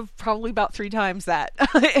 I have probably about 3 times that.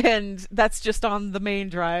 And that's just on the main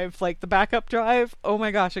drive. Like, the backup drive, oh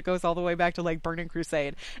my gosh, it goes all the way back to, like, Burning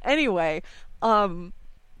Crusade. Anyway,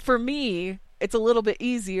 for me, it's a little bit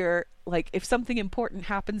easier, like, if something important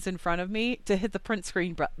happens in front of me, to hit the print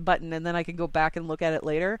screen button, and then I can go back and look at it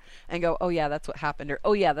later and go, oh yeah, that's what happened, or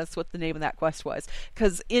oh yeah, that's what the name of that quest was.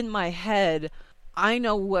 Because in my head, I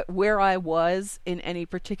know where I was in any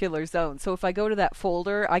particular zone. So if I go to that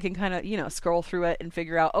folder, I can kind of, scroll through it and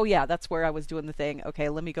figure out, oh yeah, that's where I was doing the thing. Okay,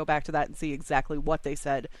 let me go back to that and see exactly what they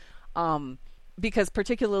said. Because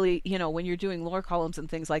particularly, when you're doing lore columns and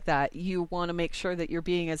things like that, you want to make sure that you're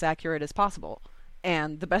being as accurate as possible.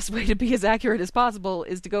 And the best way to be as accurate as possible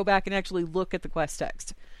is to go back and actually look at the quest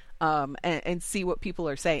text, and see what people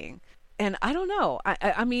are saying. And I don't know.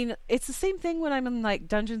 I mean, it's the same thing when I'm in, like,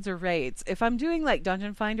 dungeons or raids. If I'm doing, like,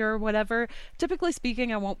 Dungeon Finder or whatever, typically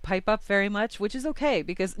speaking, I won't pipe up very much, which is okay,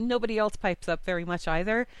 because nobody else pipes up very much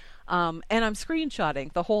either. And I'm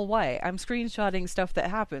screenshotting the whole way. I'm screenshotting stuff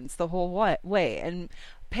that happens the whole way. And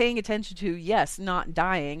paying attention to, yes, not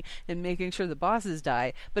dying and making sure the bosses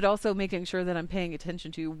die, but also making sure that I'm paying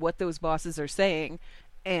attention to what those bosses are saying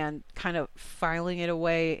and kind of filing it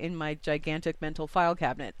away in my gigantic mental file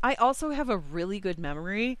cabinet. I also have a really good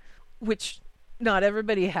memory, which not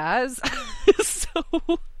everybody has. So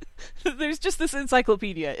there's just this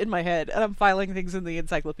encyclopedia in my head, and I'm filing things in the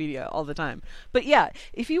encyclopedia all the time. But yeah,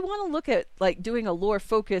 if you want to look at, like, doing a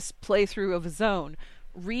lore-focused playthrough of a zone,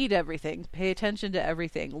 read everything, pay attention to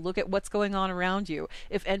everything, look at what's going on around you.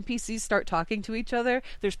 If NPCs start talking to each other,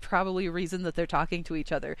 there's probably a reason that they're talking to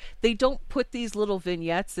each other. They don't put these little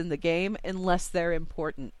vignettes in the game unless they're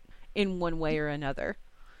important in one way or another.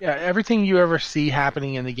 Yeah, everything you ever see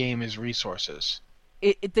happening in the game is resources.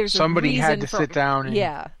 There's somebody a had to sit down and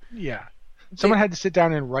yeah. Someone had to sit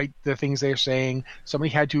down and write the things they're saying. Somebody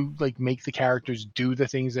had to, like, make the characters do the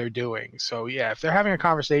things they're doing. So yeah, if they're having a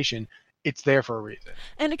conversation, it's there for a reason.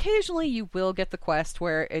 And occasionally you will get the quest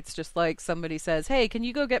where it's just like somebody says, hey, can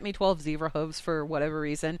you go get me 12 zebra hooves for whatever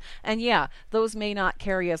reason? And yeah, those may not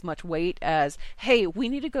carry as much weight as, hey, we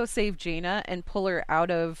need to go save Jaina and pull her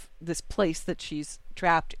out of this place that she's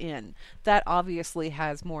trapped in. That obviously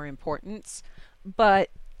has more importance. But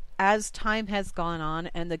as time has gone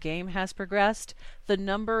on and the game has progressed, the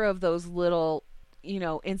number of those little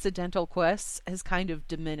incidental quests has kind of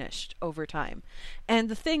diminished over time. And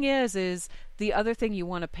the thing is the other thing you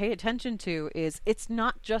want to pay attention to is it's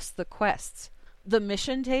not just the quests. The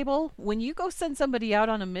mission table, when you go send somebody out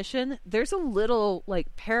on a mission, there's a little,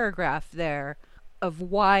 like, paragraph there of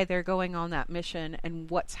why they're going on that mission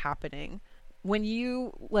and what's happening. When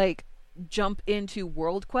you, like, jump into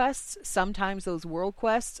world quests, sometimes those world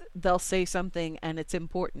quests, they'll say something and it's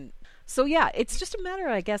important. So yeah, it's just a matter,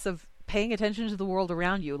 I guess, of paying attention to the world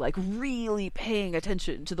around you, like really paying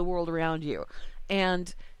attention to the world around you.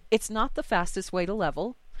 And it's not the fastest way to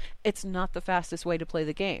level. It's not the fastest way to play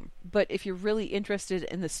the game. But if you're really interested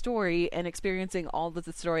in the story and experiencing all that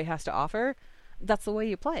the story has to offer, that's the way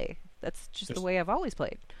you play. That's just the way I've always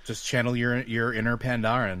played. Just channel your inner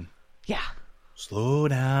Pandaren. Yeah. Slow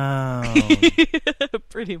down.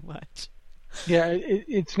 Pretty much. Yeah,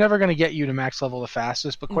 it's never going to get you to max level the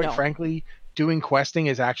fastest, but quite frankly, doing questing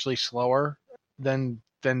is actually slower than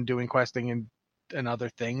doing questing and other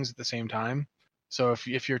things at the same time. So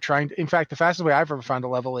if you're trying to, in fact, the fastest way I've ever found to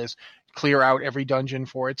level is clear out every dungeon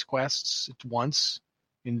for its quests once,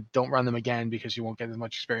 and don't run them again because you won't get as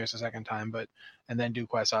much experience the second time, and then do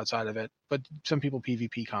quests outside of it. But some people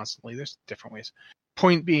PvP constantly. There's different ways.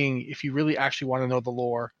 Point being, if you really actually want to know the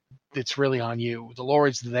lore, it's really on you. The lore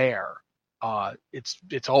is there.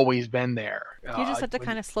 It's always been there. You just have to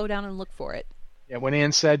kind of slow down and look for it. Yeah, when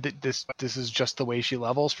Anne said that this is just the way she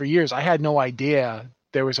levels, for years I had no idea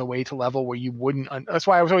there was a way to level where you wouldn't. That's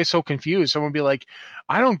why I was always so confused. Someone would be like,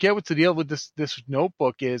 "I don't get what the deal with this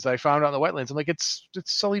notebook is. I found out in the wetlands." I'm like, "It's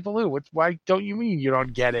Sully Baloo. Why don't you mean you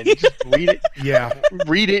don't get it? You just read it. Yeah,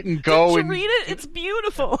 read it and go Did you read it? It's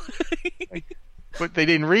beautiful." But they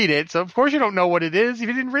didn't read it, so of course you don't know what it is if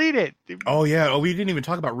you didn't read it. Oh yeah. Oh, we didn't even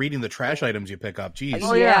talk about reading the trash items you pick up. Jeez.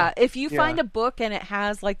 Oh yeah. If you find a book and it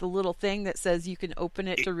has like the little thing that says you can open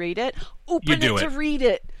it to read it, to read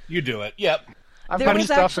it. You do it. Yep. There was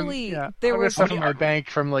stuff stuff in my bank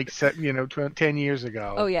from like 10 years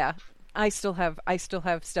ago. Oh yeah. I still have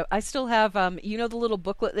stuff. I still have the little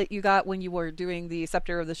booklet that you got when you were doing the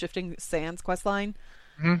Scepter of the Shifting Sands quest line.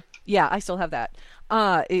 Mm-hmm. Yeah, I still have that.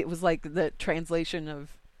 It was like the translation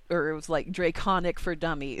of, or it was like Draconic for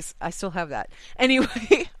Dummies. I still have that.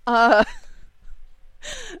 Anyway, the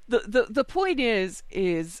point is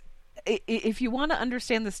if you want to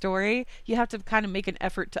understand the story, you have to kind of make an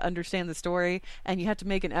effort to understand the story, and you have to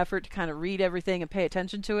make an effort to kind of read everything and pay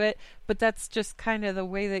attention to it. But that's just kind of the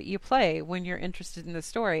way that you play when you're interested in the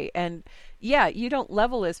story. And yeah, you don't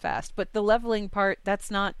level as fast, but the leveling part,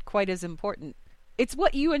 that's not quite as important. It's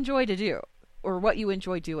what you enjoy to do, or what you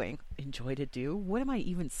enjoy doing. Enjoy to do? What am I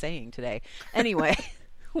even saying today? Anyway,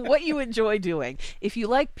 what you enjoy doing. If you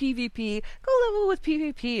like PvP, go level with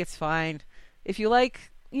PvP. It's fine. If you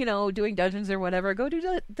like, doing dungeons or whatever, go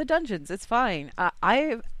do the dungeons. It's fine.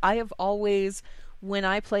 I have always, when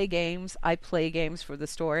I play games for the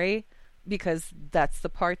story, because that's the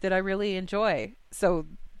part that I really enjoy. So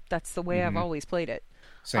that's the way I've always played it.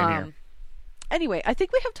 Same here. Anyway, I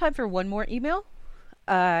think we have time for one more email.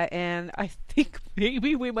 And I think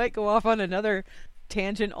maybe we might go off on another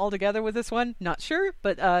tangent altogether with this one. Not sure,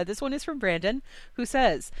 but this one is from Brandon, who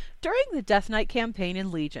says, during the Death Knight campaign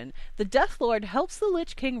in Legion, the Death Lord helps the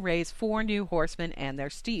Lich King raise 4 new horsemen and their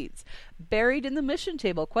steeds. Buried in the mission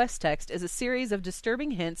table quest text is a series of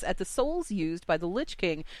disturbing hints at the souls used by the Lich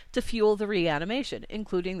King to fuel the reanimation,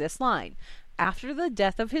 including this line. After the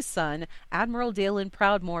death of his son, Admiral Dalen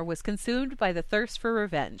Proudmoore was consumed by the thirst for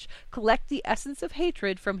revenge. Collect the essence of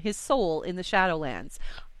hatred from his soul in the Shadowlands.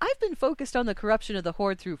 I've been focused on the corruption of the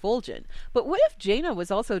Horde through Vol'jin, but what if Jaina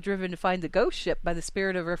was also driven to find the ghost ship by the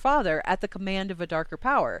spirit of her father at the command of a darker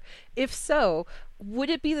power? If so,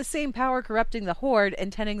 would it be the same power corrupting the Horde,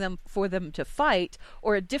 intending for them to fight,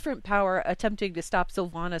 or a different power attempting to stop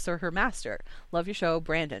Sylvanas or her master? Love your show,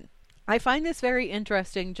 Brandon. I find this very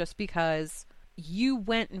interesting just because you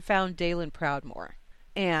went and found Dalen Proudmoore.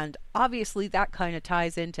 And obviously that kind of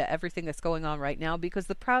ties into everything that's going on right now, because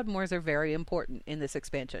the Proudmoores are very important in this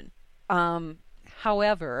expansion.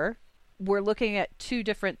 However, we're looking at 2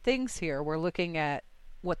 different things here. We're looking at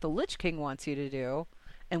what the Lich King wants you to do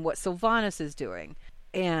and what Sylvanas is doing.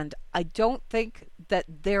 And I don't think that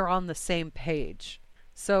they're on the same page.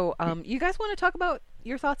 So you guys want to talk about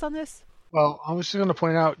your thoughts on this? Well, I was just going to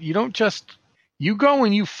point out, you go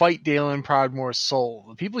and you fight Dalen Proudmoore's soul.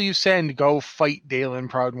 The people you send go fight Dalen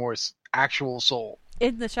Proudmoore's actual soul.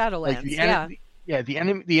 In the Shadowlands,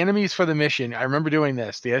 the enemies for the mission, I remember doing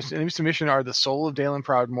this. The enemies to the mission are the soul of Dalen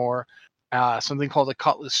Proudmoore, something called a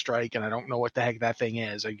Cutlass Strike, and I don't know what the heck that thing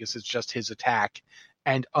is. I guess it's just his attack,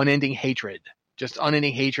 and Unending Hatred. Just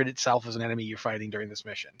Unending Hatred itself is an enemy you're fighting during this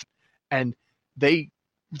mission. And they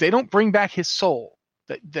don't bring back his soul.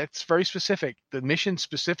 That's very specific. The mission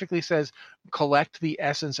specifically says collect the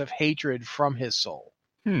essence of hatred from his soul.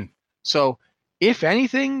 So if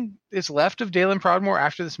anything is left of Dalen Proudmoore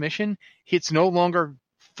after this mission, it's no longer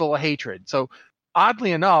full of hatred. So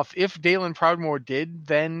oddly enough, if Dalen Proudmoore did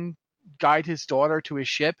then guide his daughter to his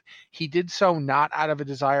ship, he did so not out of a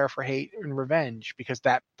desire for hate and revenge, because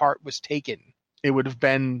that part was taken. It would have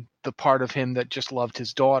been the part of him that just loved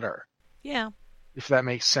his daughter. Yeah. If that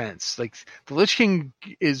makes sense. Like, the Lich King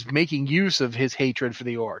is making use of his hatred for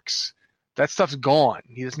the orcs. That stuff's gone.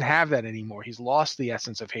 He doesn't have that anymore. He's lost the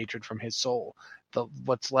essence of hatred from his soul.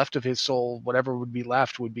 What's left of his soul, whatever would be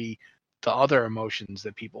left, would be the other emotions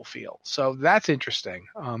that people feel. So that's interesting.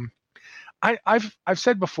 I've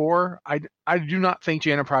said before, I do not think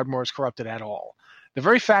Jaina Proudmoore is corrupted at all. The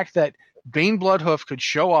very fact that Bane Bloodhoof could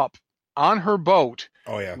show up on her boat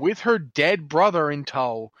with her dead brother in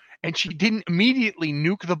tow, and she didn't immediately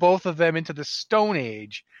nuke the both of them into the Stone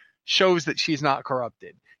Age, shows that she's not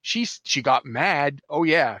corrupted. She got mad. Oh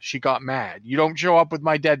yeah, she got mad. You don't show up with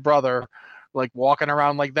my dead brother, like walking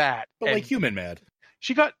around like that. But like human mad.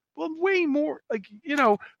 She got way more, like,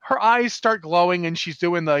 her eyes start glowing and she's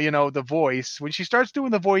doing the voice. When she starts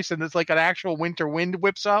doing the voice and it's like an actual winter wind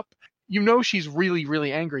whips up, she's really,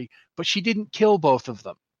 really angry. But she didn't kill both of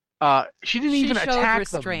them. She didn't even attack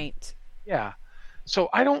restraint. them. Yeah. So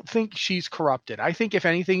I don't think she's corrupted. I think if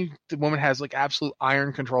anything, the woman has like absolute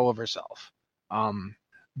iron control of herself.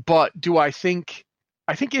 But do I think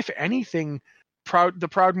if anything, the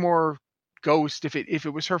Proudmoore ghost, if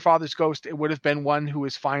it was her father's ghost, it would have been one who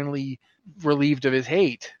was finally relieved of his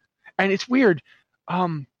hate. And it's weird.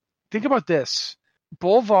 Think about this.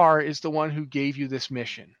 Bolvar is the one who gave you this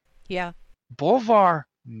mission. Yeah. Bolvar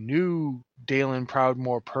knew Dalen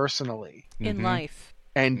Proudmoore personally. In life.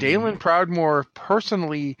 And Dalen Proudmoore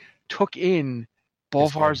personally took in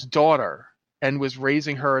Bolvar's daughter and was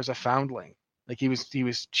raising her as a foundling. Like she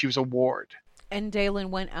was a ward. And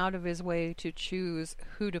Dalen went out of his way to choose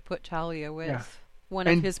who to put Talia with. One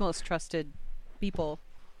of his most trusted people.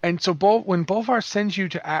 And so when Bolvar sends you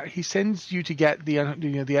to get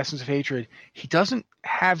the essence of hatred, he doesn't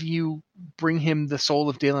have you bring him the soul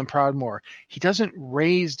of Dalen Proudmoore. He doesn't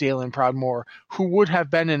raise Dalen Proudmoore, who would have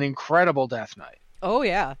been an incredible Death Knight. Oh,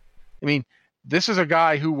 yeah. I mean, this is a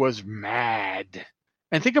guy who was mad.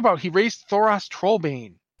 And think about, he raised Thoros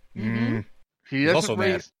Trollbane. Mm-hmm. He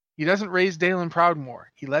doesn't raise Dalen Proudmoore.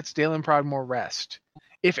 He lets Dalen Proudmoore rest.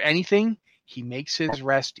 If anything, he makes his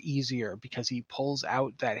rest easier because he pulls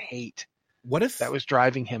out that hate that was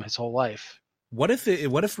driving him his whole life. What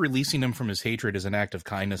if releasing him from his hatred is an act of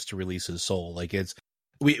kindness to release his soul? Like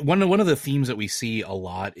one of the themes that we see a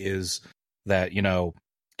lot is that, you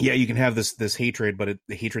can have this hatred, but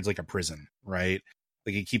the hatred's like a prison, right?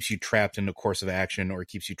 Like it keeps you trapped in a course of action, or it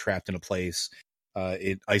keeps you trapped in a place.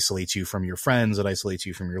 It isolates you from your friends. It isolates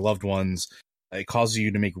you from your loved ones. It causes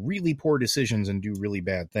you to make really poor decisions and do really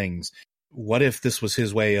bad things. What if this was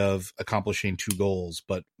his way of accomplishing two goals,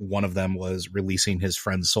 but one of them was releasing his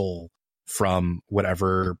friend's soul from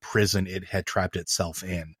whatever prison it had trapped itself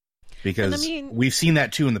in? Because we've seen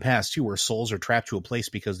that too in the past too, where souls are trapped to a place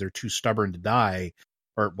because they're too stubborn to die,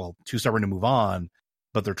 too stubborn to move on,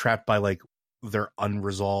 but they're trapped by like their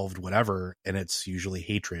unresolved whatever, and it's usually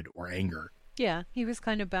hatred or anger. Yeah, he was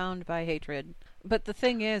kind of bound by hatred. But the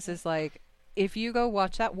thing is like, if you go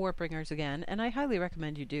watch that Warbringers again, and I highly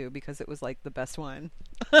recommend you do because it was like the best one.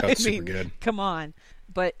 That's super good. Come on.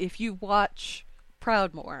 But if you watch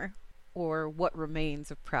Proudmoore, or what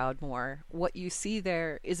remains of Proudmoore, what you see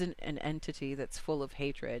there isn't an entity that's full of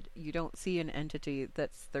hatred. You don't see an entity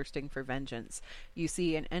that's thirsting for vengeance. You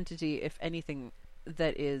see an entity, if anything,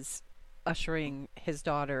 that is ushering his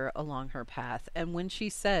daughter along her path. And when she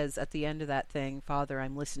says at the end of that thing, "Father,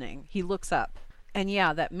 I'm listening," he looks up. And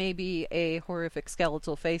yeah, that may be a horrific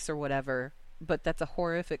skeletal face or whatever, but that's a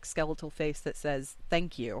horrific skeletal face that says,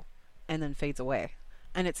 "Thank you," and then fades away.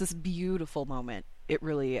 And it's this beautiful moment. It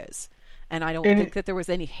really is. And I don't think that there was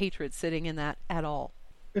any hatred sitting in that at all.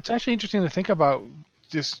 It's actually interesting to think about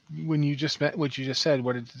just when you just met what you just said.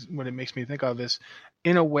 What it makes me think of is,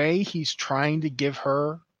 in a way, he's trying to give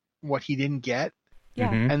her what he didn't get. Yeah.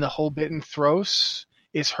 Mm-hmm. And the whole bit in Thros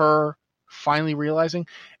is her finally realizing.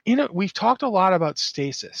 We've talked a lot about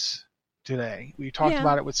stasis today. We talked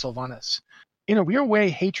about it with Sylvanas. In a weird way,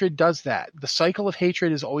 hatred does that. The cycle of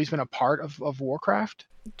hatred has always been a part of Warcraft.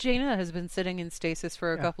 Jaina has been sitting in stasis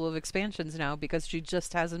for a couple of expansions now because she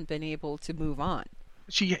just hasn't been able to move on.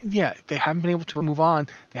 They haven't been able to move on.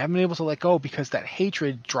 They haven't been able to let go because that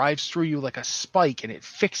hatred drives through you like a spike and it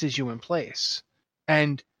fixes you in place.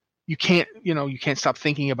 And you can't stop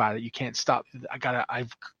thinking about it. You can't stop.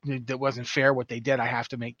 That wasn't fair what they did. I have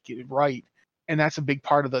to make it right. And that's a big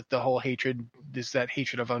part of the whole hatred, is that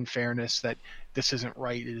hatred of unfairness, that this isn't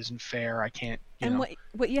right, it isn't fair, I can't,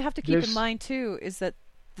 what you have to keep in mind too is that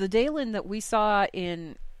the Dalen that we saw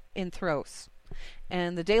in Thros,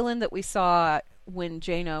 and the Dalen that we saw when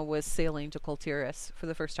Jaina was sailing to Kul Tiras for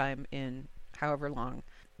the first time in however long,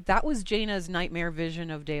 that was Jaina's nightmare vision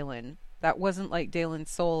of Dalen. That wasn't like Dalen's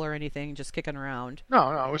soul or anything just kicking around.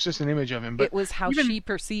 No, it was just an image of him. But it was how she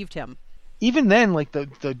perceived him. Even then, like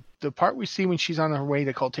the part we see when she's on her way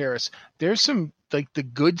to Kul Tiras, there's some, like, the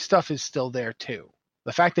good stuff is still there too.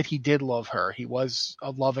 The fact that he did love her, he was a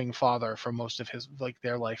loving father for most of his, like,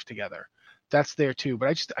 their life together. That's there too.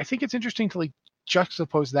 But I think it's interesting to like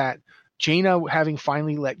juxtapose that Jaina having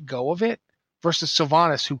finally let go of it versus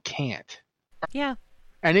Sylvanas, who can't. Yeah.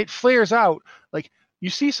 And it flares out. Like, you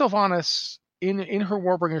see Sylvanas in her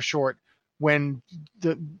Warbringer short when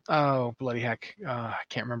bloody heck, I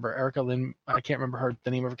can't remember Erica Lynn. I can't remember the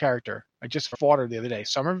name of her character. I just fought her the other day.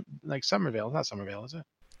 Summervale, not Summervale, is it?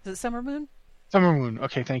 Is it Summer Moon? Summer Moon.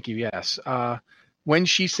 Okay, thank you. Yes. When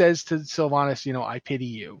she says to Sylvanas, I pity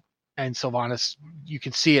you, and Sylvanas, you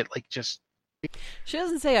can see it like just. She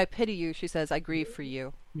doesn't say "I pity you." She says "I grieve for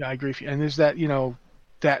you." Yeah, I grieve for you. And there's that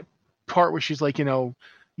that part where she's like,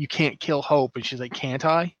 you can't kill hope, and she's like, can't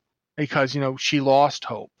I? Because she lost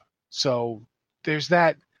hope. So there's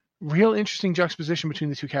that real interesting juxtaposition between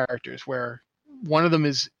the two characters where one of them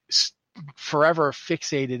is forever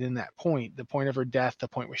fixated in that point, the point of her death, the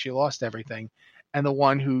point where she lost everything, and the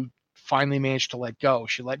one who finally managed to let go.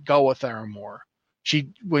 She let go of Theramore.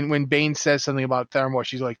 When Bane says something about Theramore,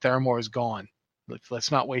 she's like, Theramore is gone.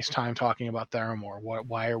 Let's not waste time talking about Theramore.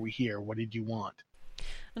 Why are we here? What did you want?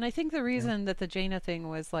 And I think the reason that the Jaina thing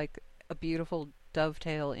was like a beautiful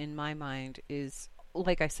dovetail in my mind is,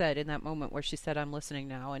 like I said, in that moment where she said, I'm listening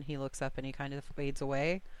now, and he looks up and he kind of fades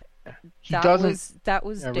away. That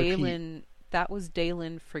was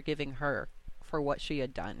Dalen forgiving her for what she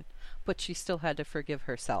had done, but she still had to forgive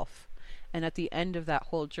herself. And at the end of that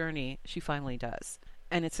whole journey, she finally does.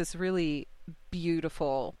 And it's this really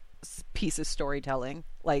beautiful piece of storytelling.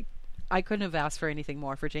 Like, I couldn't have asked for anything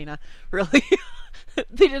more for Jaina. Really,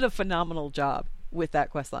 they did a phenomenal job with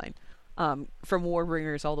that questline, from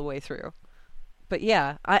Warbringers all the way through. But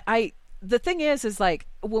yeah, the thing is like,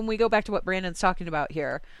 when we go back to what Brandon's talking about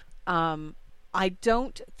here, I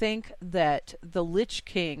don't think that the Lich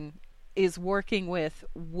King is working with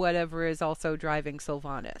whatever is also driving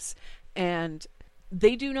Sylvanas, and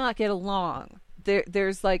they do not get along.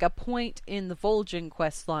 There's like a point in the Vol'jin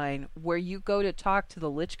questline where you go to talk to the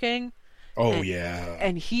Lich King.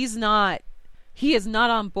 And he is not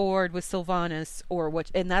on board with Sylvanas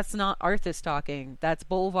and that's not Arthas talking. That's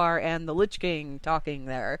Bolvar and the Lich King talking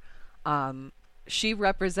there. She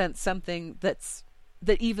represents something that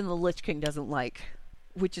even the Lich King doesn't like,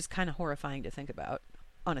 which is kind of horrifying to think about,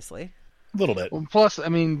 honestly. A little bit. Well, plus, I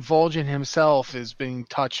mean, Vol'jin himself is being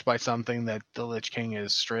touched by something that the Lich King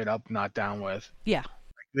is straight up not down with. Yeah.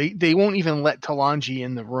 They won't even let Talanji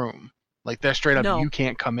in the room. Like, they're straight up, You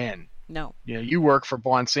can't come in. No. You know, you work for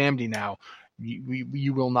Bwonsamdi now.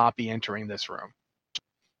 You will not be entering this room.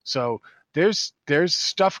 So there's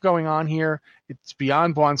stuff going on here. It's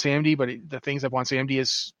beyond Bwonsamdi, but the things that Bwonsamdi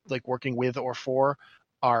is like working with or for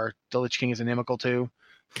are the Lich King is inimical to.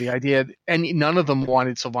 The idea, and none of them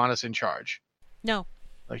wanted Sylvanas in charge. No.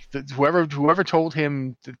 Like whoever told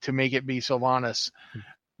him to make it be Sylvanas,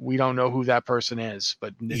 we don't know who that person is.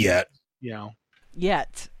 But yet,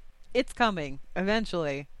 Yet. It's coming.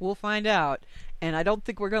 Eventually. We'll find out. And I don't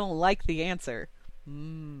think we're going to like the answer.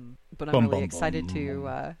 But I'm really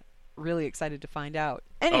excited to find out.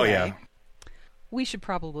 Anyway, we should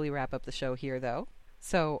probably wrap up the show here, though.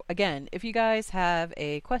 So, again, if you guys have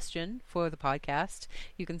a question for the podcast,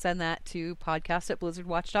 you can send that to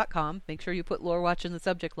podcast@blizzardwatch.com. Make sure you put Lore Watch in the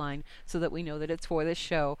subject line so that we know that it's for this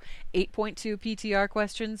show. 8.2 PTR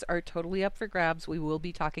questions are totally up for grabs. We will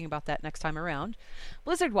be talking about that next time around.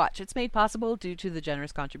 Blizzard Watch, it's made possible due to the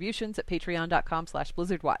generous contributions at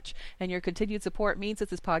patreon.com/blizzardwatch. And your continued support means that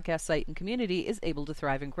this podcast site and community is able to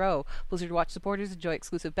thrive and grow. Blizzard Watch supporters enjoy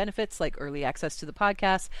exclusive benefits like early access to the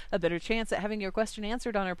podcast, a better chance at having your question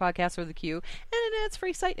answered on our podcast or the queue, and an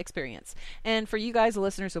ads-free site experience. And for you guys, the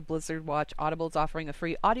listeners of Blizzard Watch, Audible is offering a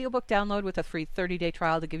free audiobook download with a free 30-day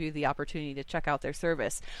trial to give you the opportunity to check out their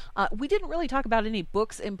service. We didn't really talk about any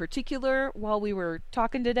books in particular while we were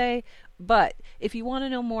talking today, but if you want to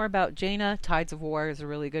know more about Jaina, Tides of War is a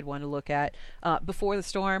really good one to look at. Before the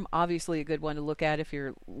Storm, obviously a good one to look at if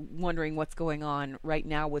you're wondering what's going on right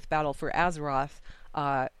now with Battle for Azeroth.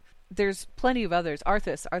 There's plenty of others.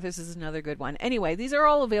 Arthas is another good one. Anyway, these are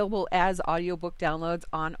all available as audiobook downloads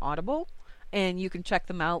on Audible, and you can check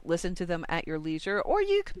them out, listen to them at your leisure, or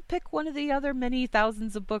you can pick one of the other many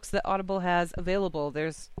thousands of books that Audible has available.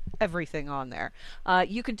 There's everything on there.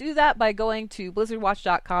 You can do that by going to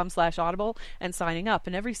blizzardwatch.com/audible and signing up,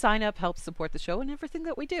 and every sign up helps support the show and everything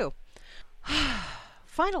that we do.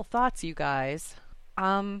 Final thoughts, you guys.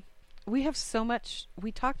 We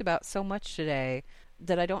talked about so much today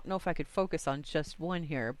that I don't know if I could focus on just one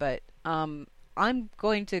here, but I'm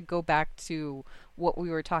going to go back to what we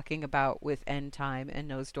were talking about with End Time and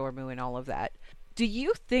Nosdormu and all of that. Do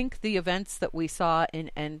you think the events that we saw in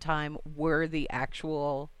End Time were the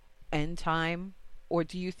actual End Time, or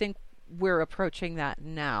do you think we're approaching that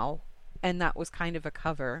now and that was kind of a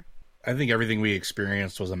cover? I think everything we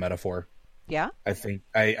experienced was a metaphor. Yeah? I think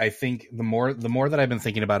the more that I've been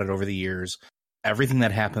thinking about it over the years, everything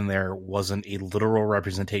that happened there wasn't a literal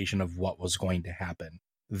representation of what was going to happen.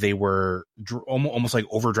 They were almost like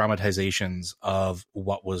over dramatizations of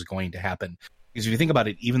what was going to happen. Because if you think about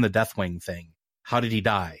it, even the Deathwing thing, how did he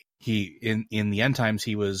die? He in the End Times,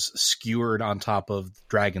 he was skewered on top of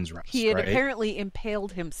Dragon's Rest. He had apparently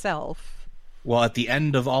impaled himself. Well, at the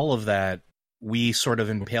end of all of that, we sort of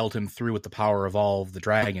impaled him through with the power of all of the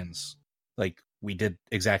dragons. Like, we did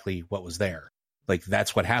exactly what was there. Like,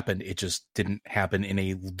 that's what happened. It just didn't happen in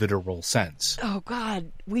a literal sense. Oh,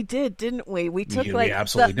 God. We did, didn't we? We took, we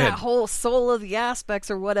absolutely did. that whole soul of the aspects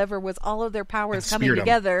or whatever was all of their powers coming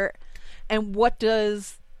together. And what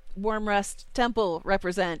does Wormrest Temple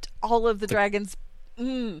represent? All of the dragons.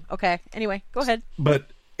 Okay. Anyway, go ahead. But,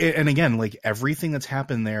 and again, like, everything that's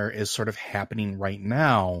happened there is sort of happening right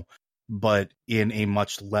now, but in a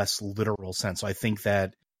much less literal sense. So I think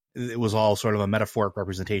that it was all sort of a metaphoric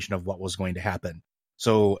representation of what was going to happen.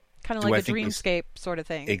 So kind of like a dreamscape sort of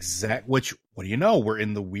thing. Which, what do you know? We're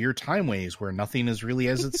in the weird time ways where nothing is really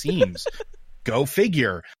as it seems. Go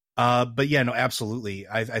figure. But yeah, no, absolutely.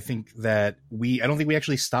 I think that I don't think we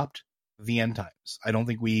actually stopped the end times. I don't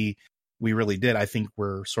think we really did. I think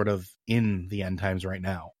we're sort of in the end times right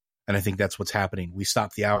now. And I think that's what's happening. We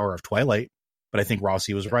stopped the Hour of Twilight, but I think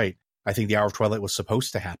Rossi was right. I think the Hour of Twilight was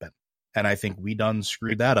supposed to happen. And I think we done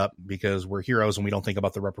screwed that up because we're heroes and we don't think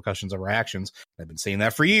about the repercussions of our actions. I've been saying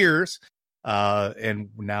that for years. And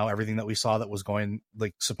now everything that we saw that was going,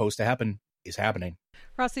 like, supposed to happen is happening.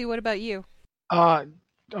 Rossi, what about you? A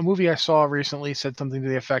movie I saw recently said something to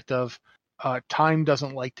the effect of, time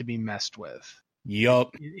doesn't like to be messed with.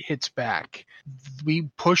 Yup. It hits back. We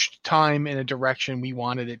pushed time in a direction we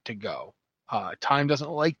wanted it to go. Time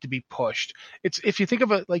doesn't like to be pushed. If you think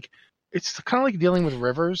of it like, it's kind of like dealing with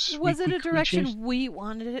rivers. Was it a direction we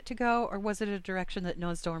wanted it to go, or was it a direction that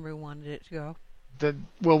Nosdormu wanted it to go?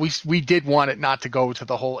 We did want it not to go to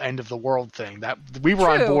the whole end of the world thing. That we were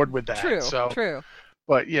on board with that. True.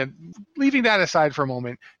 But yeah, leaving that aside for a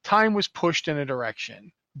moment, time was pushed in a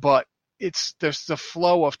direction, but there's the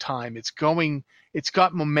flow of time. It's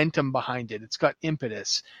got momentum behind it. It's got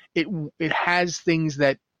impetus. It has things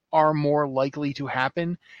that are more likely to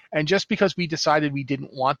happen. And just because we decided we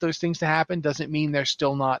didn't want those things to happen doesn't mean they're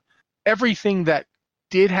still not. Everything that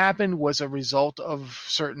did happen was a result of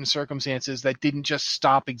certain circumstances that didn't just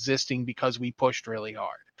stop existing because we pushed really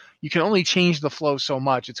hard. You can only change the flow so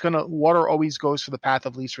much. Water always goes for the path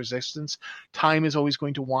of least resistance. Time is always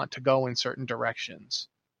going to want to go in certain directions.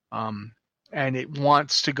 And it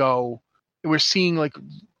wants to go. We're seeing, like,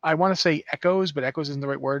 I want to say echoes, but echoes isn't the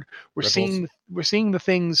right word. We're seeing the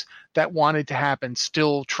things that wanted to happen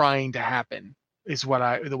still trying to happen is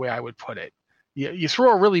the way I would put it. You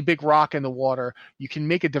throw a really big rock in the water, you can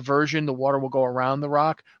make a diversion, the water will go around the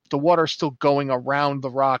rock, but the water's still going around the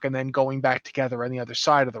rock and then going back together on the other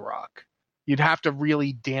side of the rock. You'd have to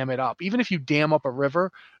really dam it up. Even if you dam up a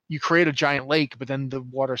river, you create a giant lake, but then the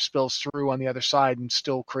water spills through on the other side and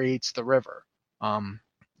still creates the river.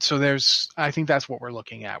 So I think that's what we're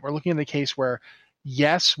looking at. We're looking at the case where,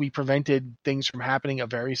 yes, we prevented things from happening a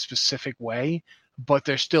very specific way, but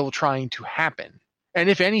they're still trying to happen. And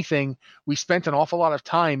if anything, we spent an awful lot of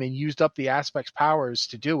time and used up the Aspect's powers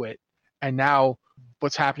to do it. And now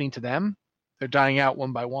what's happening to them? They're dying out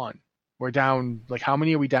one by one. We're down, like, how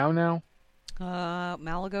many are we down now?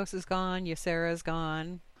 Malagos is gone. Ysera is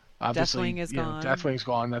gone. Obviously, Deathwing is gone. Deathwing's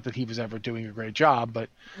gone. Not that he was ever doing a great job, but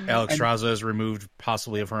Alexstrasza is removed,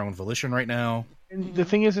 possibly of her own volition right now. And the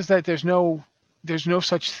thing is that there's no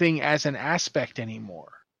such thing as an Aspect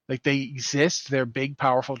anymore. Like, they exist, they're big,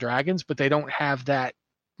 powerful dragons, but they don't have that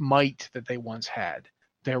might that they once had.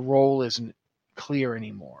 Their role isn't clear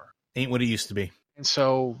anymore. Ain't what it used to be. And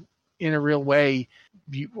so, in a real way,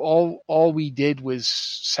 all we did was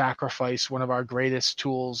sacrifice one of our greatest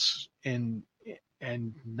tools and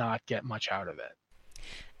not get much out of it.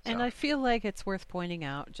 And I feel like it's worth pointing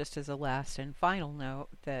out, just as a last and final note,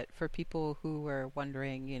 that for people who were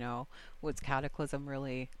wondering, was Cataclysm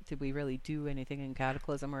did we really do anything in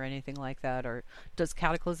Cataclysm or anything like that, or does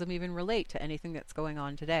Cataclysm even relate to anything that's going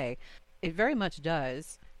on today? It very much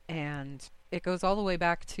does, and it goes all the way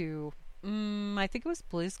back to, I think it was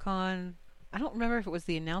BlizzCon. I don't remember if it was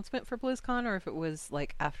the announcement for BlizzCon or if it was,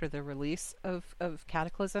 like, after the release of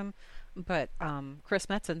Cataclysm, but Chris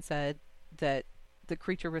Metzen said that the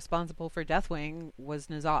creature responsible for Deathwing was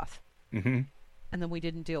N'Zoth. Mm-hmm. And then we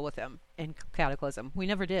didn't deal with him in Cataclysm. We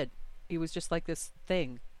never did. He was just like this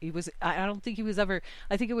thing. I don't think he was ever,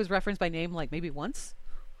 I think it was referenced by name like maybe once.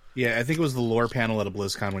 Yeah, I think it was the lore panel at a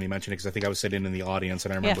BlizzCon when he mentioned it, because I think I was sitting in the audience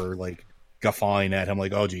and I remember like guffawing at him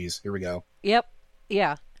like, oh geez, here we go. Yep.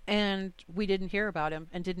 Yeah. And we didn't hear about him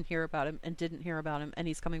and didn't hear about him and didn't hear about him, and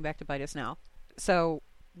he's coming back to bite us now. So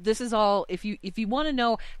this is all, if you want to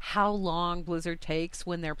know how long Blizzard takes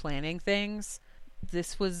when they're planning things,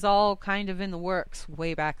 this was all kind of in the works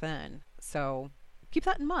way back then. So keep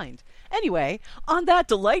that in mind. Anyway, on that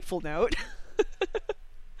delightful note,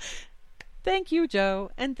 thank you,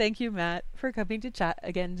 Joe, and thank you, Matt, for coming to chat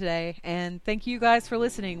again today. And thank you guys for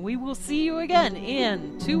listening. We will see you again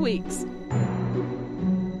in 2 weeks.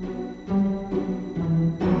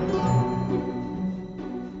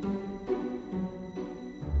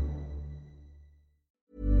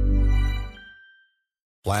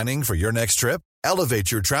 Planning for your next trip? Elevate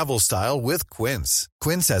your travel style with Quince.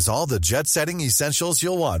 Quince has all the jet-setting essentials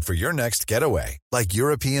you'll want for your next getaway, like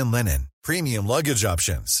European linen, premium luggage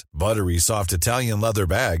options, buttery soft Italian leather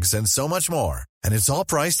bags, and so much more. And it's all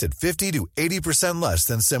priced at 50 to 80% less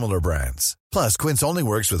than similar brands. Plus, Quince only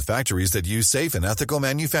works with factories that use safe and ethical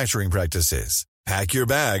manufacturing practices. Pack your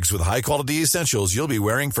bags with high-quality essentials you'll be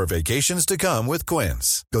wearing for vacations to come with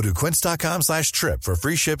Quince. Go to quince.com/trip for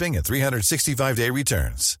free shipping and 365-day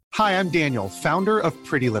returns. Hi, I'm Daniel, founder of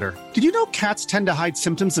Pretty Litter. Did you know cats tend to hide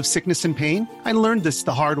symptoms of sickness and pain? I learned this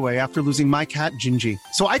the hard way after losing my cat, Gingy.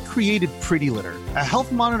 So I created Pretty Litter, a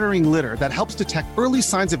health monitoring litter that helps detect early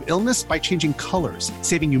signs of illness by changing colors,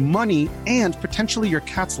 saving you money and potentially your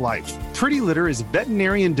cat's life. Pretty Litter is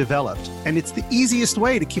veterinarian developed, and it's the easiest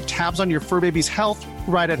way to keep tabs on your fur baby's health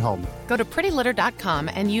right at home. Go to prettylitter.com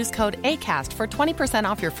and use code ACAST for 20%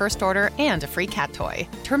 off your first order and a free cat toy.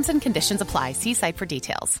 Terms and conditions apply. See site for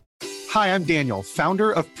details. Hi, I'm Daniel,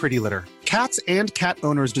 founder of Pretty Litter. Cats and cat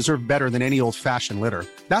owners deserve better than any old-fashioned litter.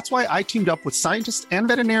 That's why I teamed up with scientists and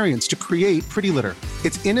veterinarians to create Pretty Litter.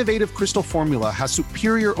 Its innovative crystal formula has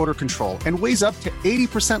superior odor control and weighs up to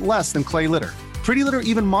 80% less than clay litter. Pretty Litter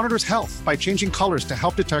even monitors health by changing colors to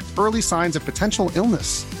help detect early signs of potential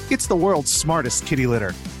illness. It's the world's smartest kitty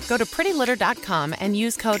litter. Go to prettylitter.com and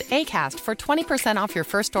use code ACAST for 20% off your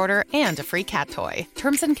first order and a free cat toy.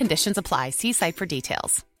 Terms and conditions apply. See site for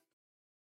details.